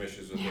we Yeah. had some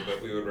issues with it.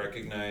 But we would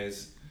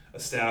recognize a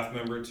staff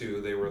member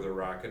too. They were the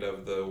rocket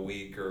of the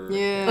week or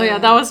yeah. Oh yeah,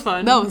 that was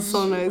fun. that was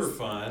so super nice.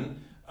 fun.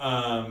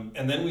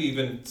 And then we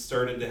even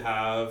started to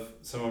have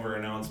some of our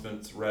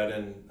announcements read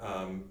in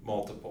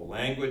multiple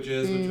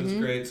languages, which was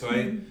great. So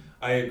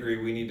I agree.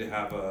 We need to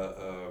have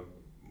a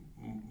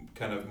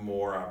kind of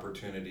more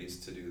opportunities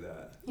to do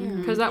that.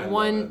 Because I that love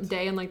one it.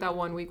 day and like that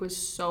one week was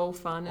so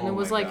fun, and Oh it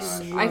was my like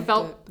gosh. I Loved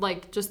felt it.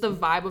 like just the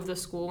vibe of the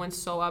school went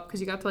so up because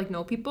you got to like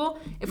know people.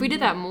 If we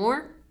did that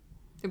more,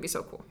 it'd be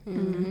so cool. I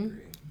agree.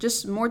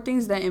 Just more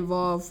things that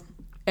involve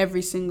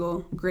every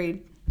single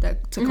grade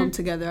that to come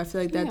together. I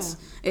feel like that's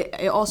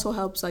it also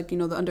helps like, you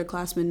know, the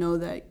underclassmen know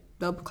that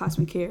the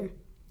upperclassmen care.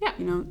 Yeah.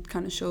 You know, it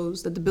kind of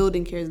shows that the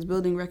building cares. The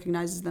building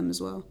recognizes them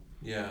as well.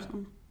 Yeah,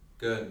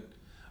 good.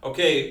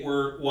 Okay,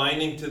 we're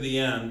winding to the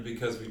end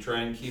because we try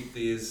and keep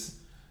these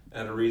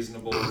at a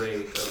reasonable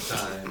rate of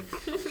time.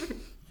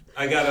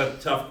 I got a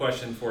tough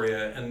question for you,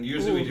 and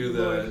usually we do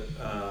the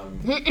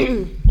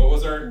what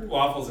was our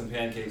waffles and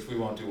pancakes? We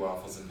won't do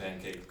waffles and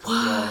pancakes because we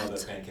all know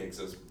that pancakes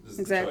is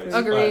Exactly. the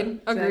choice.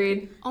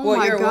 Agreed. Oh What,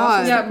 my you're a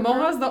god. Yeah,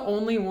 Moha's the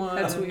only one.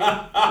 That's weird.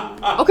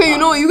 Okay, you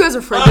know what? You guys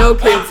are Fredell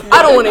kids.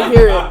 I don't want to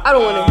hear it. I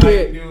don't want to hear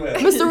I it. knew it.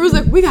 Mr.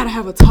 Ruzek, we gotta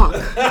have a talk.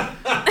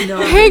 No.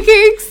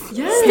 Pancakes?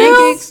 Yes.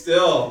 Pancakes.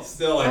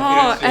 Still, I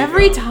can't shake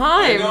every them.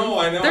 time. I know.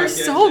 I They're can't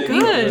so shake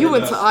good. them. You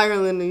went to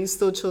Ireland and you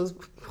still chose.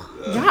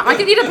 Yeah, I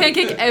could eat a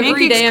pancake every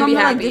Pancakes day and come be in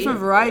like happy. different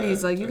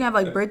varieties. Like you can have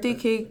like birthday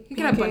cake. You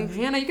can have pancakes.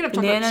 banana. You can have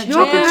Banana, chocolate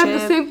Y'all chip. can chocolate have the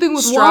chip, same thing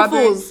with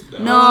strawberry. waffles.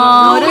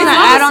 No, it doesn't it's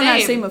not add the on that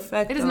same. same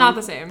effect. It is though. not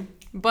the same.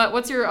 But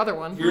what's your other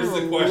one? Here's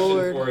the question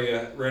Lord. for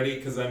you. Ready?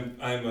 Because I'm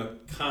a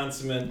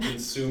consummate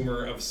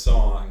consumer of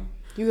song.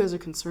 You guys are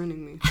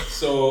concerning me.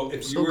 So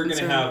if you So were going to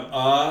concerned. have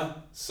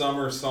a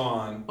summer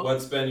song,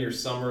 what's been your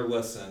summer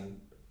listen?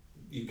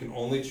 You can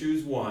only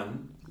choose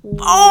one.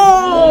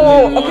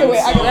 Oh, Only okay, one wait.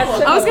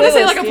 song. I was gonna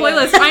say like a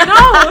playlist. I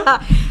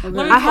know.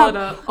 Let me pull it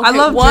up. I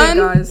love one-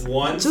 Drake, guys.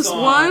 One Just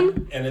song,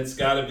 one? and it's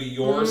got to be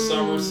your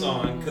summer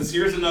song. Because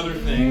here's another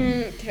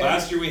thing. Okay.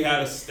 Last year we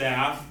had a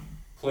staff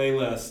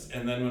playlist,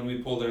 and then when we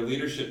pulled our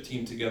leadership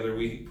team together,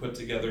 we put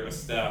together a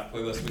staff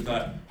playlist. We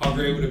thought, how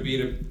great would it be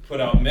to put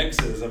out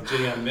mixes of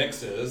JM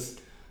mixes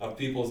of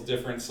people's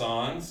different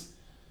songs.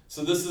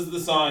 So this is the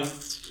song.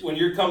 When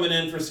you're coming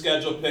in for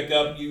schedule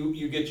pickup,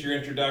 you get your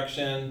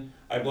introduction.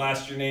 I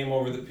blast your name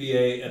over the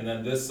PA, and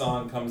then this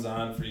song comes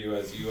on for you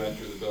as you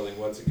enter the building.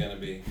 What's it gonna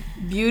be?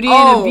 Beauty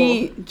and the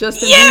Beat,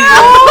 Justin Bieber.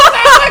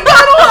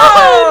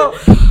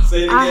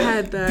 Say it again. I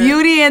had that.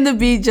 Beauty and the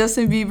Beat,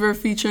 Justin Bieber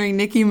featuring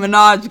Nicki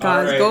Minaj, guys.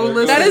 All right, Go there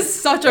listen. That is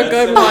such a That's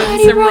good it. one,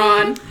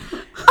 Simran.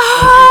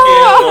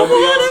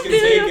 Nobody else can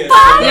take it.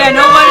 Yeah,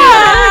 nobody.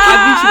 I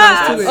beat you guys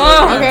to it. Oh,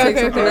 I'll Okay, take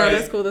okay, something. okay. No, Alright.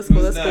 that's cool. That's cool.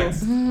 Who's That's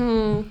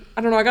cool. next?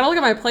 I don't know. I gotta look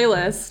at my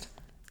playlist.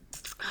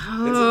 It's a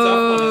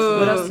tough one, isn't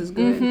What it? else is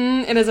good?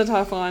 It is a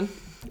tough one.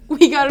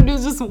 We gotta do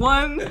just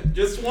one.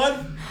 Just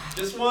one?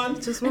 Just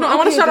one? Just No, one. I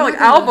want to Okay, shout out go like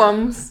ahead.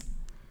 albums.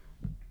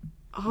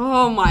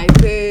 Oh my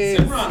days.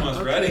 Simran was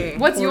ready. Okay.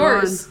 What's Hold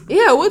yours?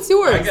 Yeah, what's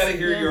yours? I gotta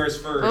hear yours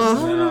first,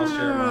 and then I'll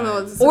share mine. No,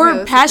 it's Or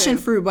okay, it's Passion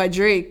okay. Fruit by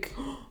Drake.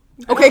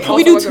 Okay, can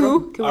we do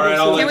two? All right,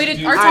 I'll Can let we you do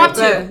do our two. top two?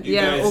 bet. You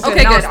Yeah, guys-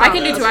 Okay, now good. I stop.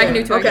 can do two. I can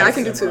do two. Okay, I guess.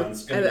 can do two.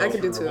 Simran's gonna I go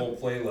can do through her two. whole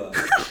playlist.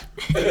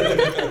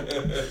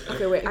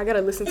 Okay, wait, I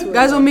gotta listen to it. You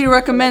guys want me to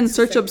recommend?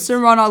 Search up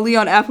Simran Ali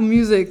on Apple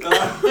Music.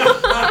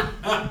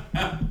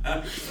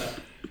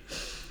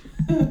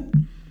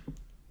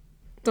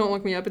 Don't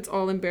look me up. It's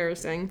all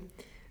embarrassing.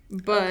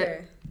 But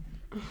Okay.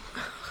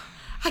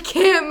 I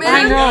can't,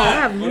 man.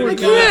 I know. What do we I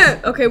got?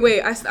 can't. Okay,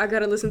 wait. I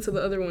gotta listen to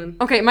the other one.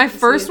 okay, my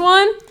first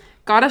one,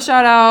 gotta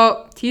shout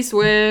out T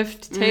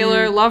Swift,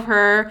 Taylor, love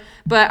her.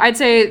 But I'd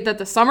say that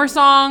the summer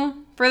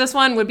song for this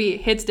one would be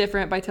 "Hits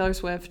Different" by Taylor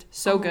Swift.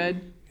 So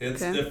good.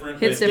 It's Okay. different.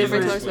 Hits by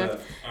different Taylor Taylor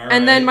Swift. All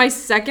And then right. my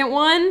second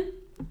one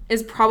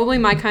is probably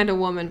 "My Kind of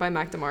Woman" by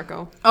Mac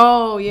DeMarco.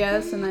 Oh yeah,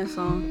 that's a nice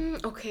song.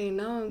 Okay,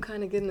 now I'm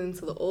kind of getting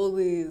into the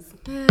oldies.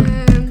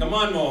 Man. Come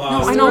on,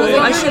 Mohawk. I know. really?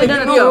 I should've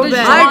done it The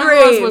throwback.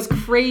 genres Migraine. was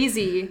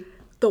crazy.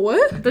 The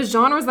what? The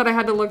genres that I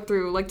had to look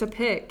through, like to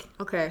pick.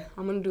 Okay,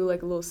 I'm gonna do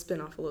like a little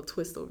spin off, a little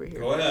twist over here.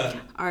 Go ahead.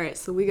 All right,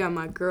 so we got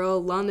my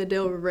girl Lana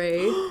Del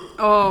Rey,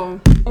 Oh,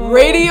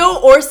 Radio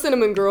or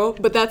Cinnamon Girl,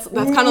 but that's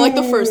kind of like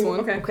the first one.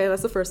 Okay. Okay,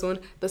 that's the first one.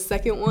 The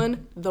second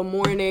one, The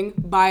Morning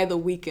by The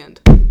Weeknd.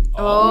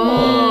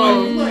 Oh,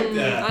 I do like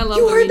that. I love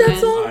You The heard that Weeknd.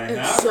 song? I It's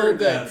have so heard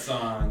good. that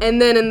song. And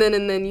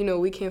then you know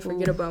we can't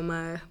forget about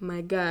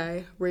my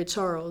guy Ray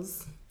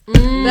Charles.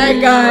 That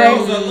guy.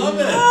 Girls, I love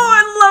it. Oh,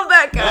 I love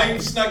that Now guy.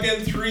 you've snuck in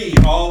three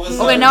all of a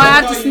sudden. Okay, now I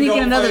have to That's how sneak you in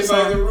don't another play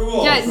by song. the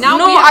rules. Yeah, now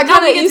No, we, I now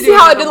kind we of get you to see do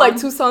how I another did like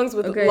one. two songs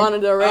with Okay. Lana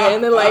Del Rey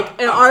and then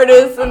like an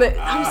artist and then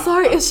I'm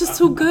sorry, it's just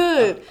too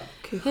good.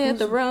 Hit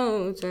the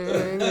road.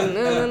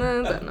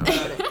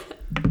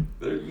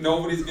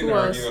 Nobody's going Who to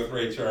else? argue with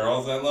Ray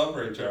Charles. I love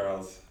Ray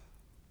Charles.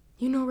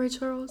 You know Ray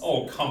Charles?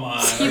 Oh, come on.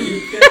 Are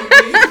you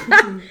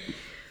kidding me?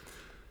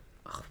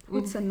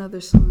 what's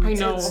another song? I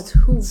know.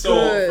 Too So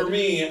good. for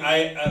me,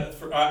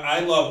 I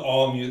love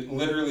all music.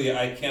 Literally,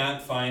 I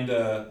can't find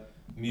a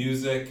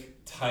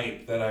music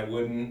type that I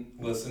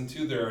wouldn't listen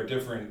to. There are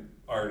different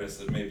artists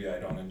that maybe I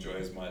don't enjoy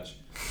as much,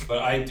 but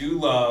I do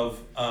love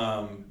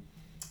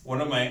one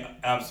of my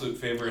absolute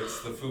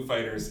favorites, the Foo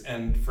Fighters,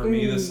 and for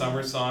me, the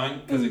summer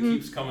song because it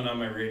keeps coming on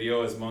my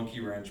radio is "Monkey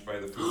Wrench" by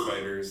the Foo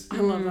Fighters. I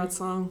love that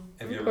song.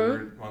 Have you ever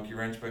heard "Monkey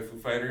Wrench" by Foo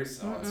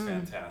Fighters? Oh, it's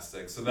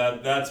fantastic. So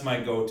that's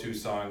my go-to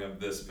song of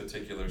this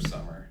particular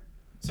summer.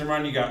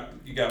 Simran, you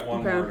got one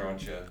Okay. more,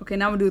 don't you? Okay,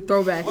 now we do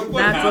throwback. Look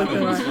what That's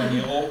happens what when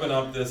you open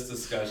up this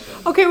discussion.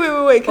 Okay,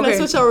 wait. Can I Okay.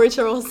 switch out Ray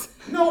Charles?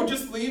 No,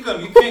 just leave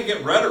them. You can't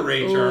get rid of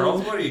Ray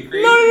Charles. What are you,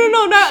 crazy?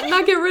 No,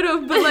 not get rid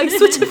of, but like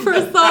switch it for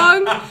a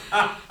song.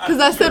 Because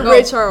I said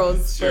Ray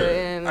Charles. Sure. But,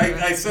 and,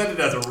 I said it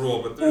as a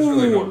rule, but there's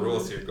really no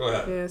rules here. Go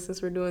ahead. yeah,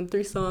 since we're doing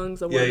 3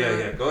 songs or Yeah,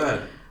 whatnot. Go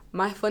ahead.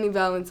 My Funny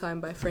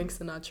Valentine by Frank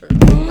Sinatra.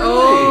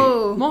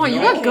 Oh, Mo,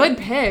 you got good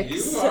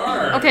picks. You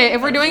are. Okay,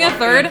 if we're doing a An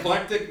third,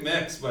 eclectic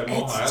mix by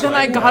Mo. then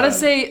I like gotta that.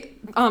 say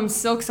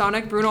Silk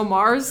Sonic, Bruno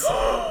Mars.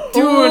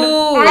 Dude,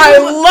 I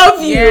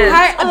love you.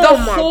 Yeah. the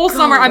whole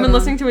summer I've been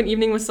listening to An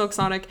Evening with Silk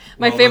Sonic.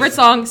 My Well, favorite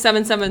listen. song,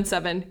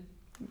 777.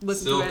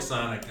 Listen Silk to it.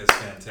 Sonic is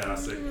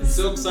fantastic.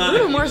 Silk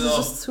Sonic, Bruno Mars even is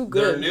though just too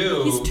they're good.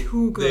 new, He's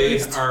too good. They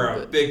He's too are a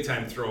good. big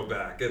time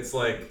throwback. It's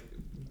like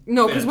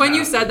No, because when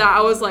you said that, I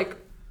was like,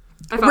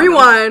 I found them.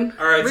 Rewind.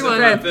 All right,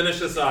 Rewind. so finish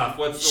this off.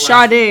 What's the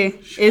last? Sade,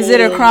 is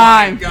it a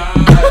crime? Oh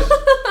my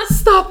gosh.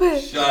 Stop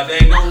it.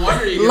 Sade, no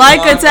wonder you get Like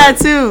a along with-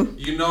 tattoo.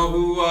 You know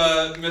who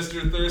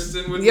Mr.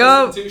 Thurston would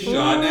Yup. listen to? Sade.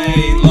 Love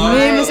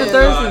Me and you, Mr.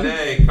 Thurston.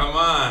 Sade, come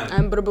on.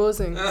 I'm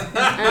proposing.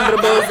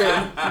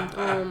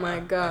 Oh my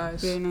gosh.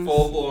 Very nice.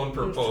 Full-blown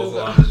proposal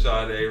on the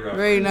Sade reference.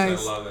 Very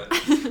nice. I love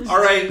it.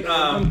 All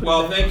right.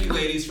 Well, thank you,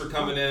 ladies, for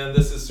coming in.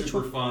 This is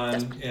super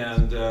fun,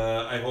 and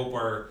I hope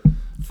our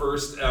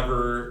first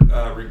ever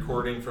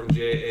recording from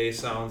JA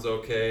sounds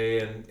okay.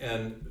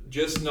 And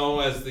just know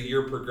as the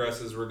year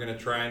progresses, we're going to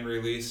try and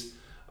release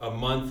a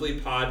monthly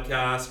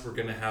podcast. We're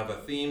going to have a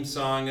theme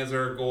song as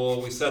our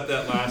goal. We set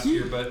that last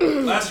year, but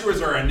last year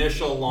was our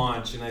initial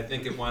launch, and I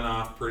think it went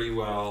off pretty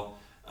well.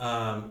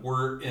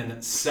 We're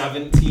in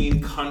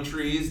 17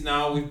 countries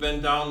now. We've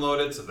been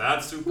downloaded, so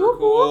that's super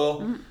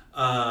cool.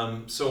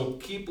 So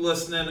keep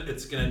listening.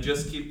 It's going to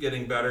just keep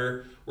getting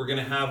better. We're going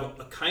to have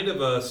a kind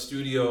of a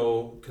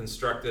studio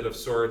constructed of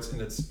sorts,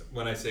 and it's,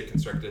 when I say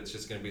constructed, it's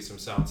just going to be some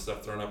sound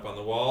stuff thrown up on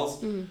the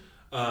walls.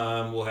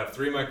 We'll have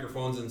 3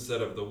 microphones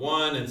instead of the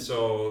 1, and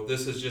so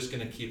this is just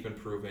going to keep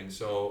improving.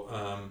 So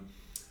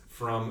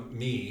from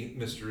me,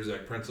 Mr.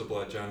 Ruzak,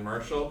 principal at John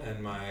Marshall,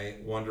 and my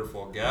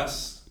wonderful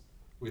guests,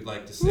 we'd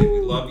like to say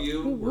we love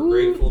you. We're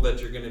grateful that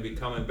you're going to be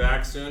coming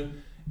back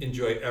soon.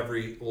 Enjoy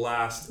every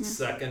last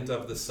second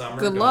of the summer.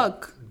 Good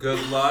luck. Good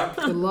luck.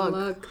 Good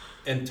luck.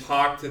 And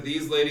talk to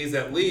these ladies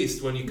at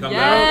least when you come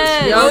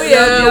Yes. back. Oh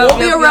yeah, Yep, we'll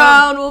be yep,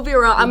 around. We'll be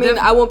around. I mean,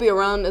 I won't be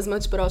around as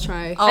much, but I'll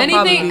try. I'll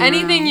probably be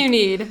Anything around. you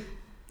need.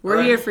 We're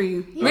Right. here for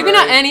you. Maybe All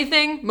not right.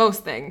 anything,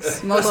 most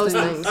things. Most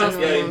things.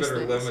 Yeah, you most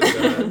better things.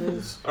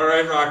 limit that. All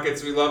right,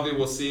 Rockets, we love you.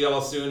 We'll see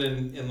y'all soon.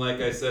 And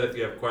like I said, if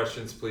you have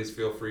questions, please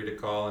feel free to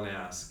call and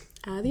ask.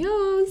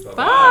 Adios.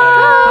 Bye-bye.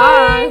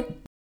 Bye.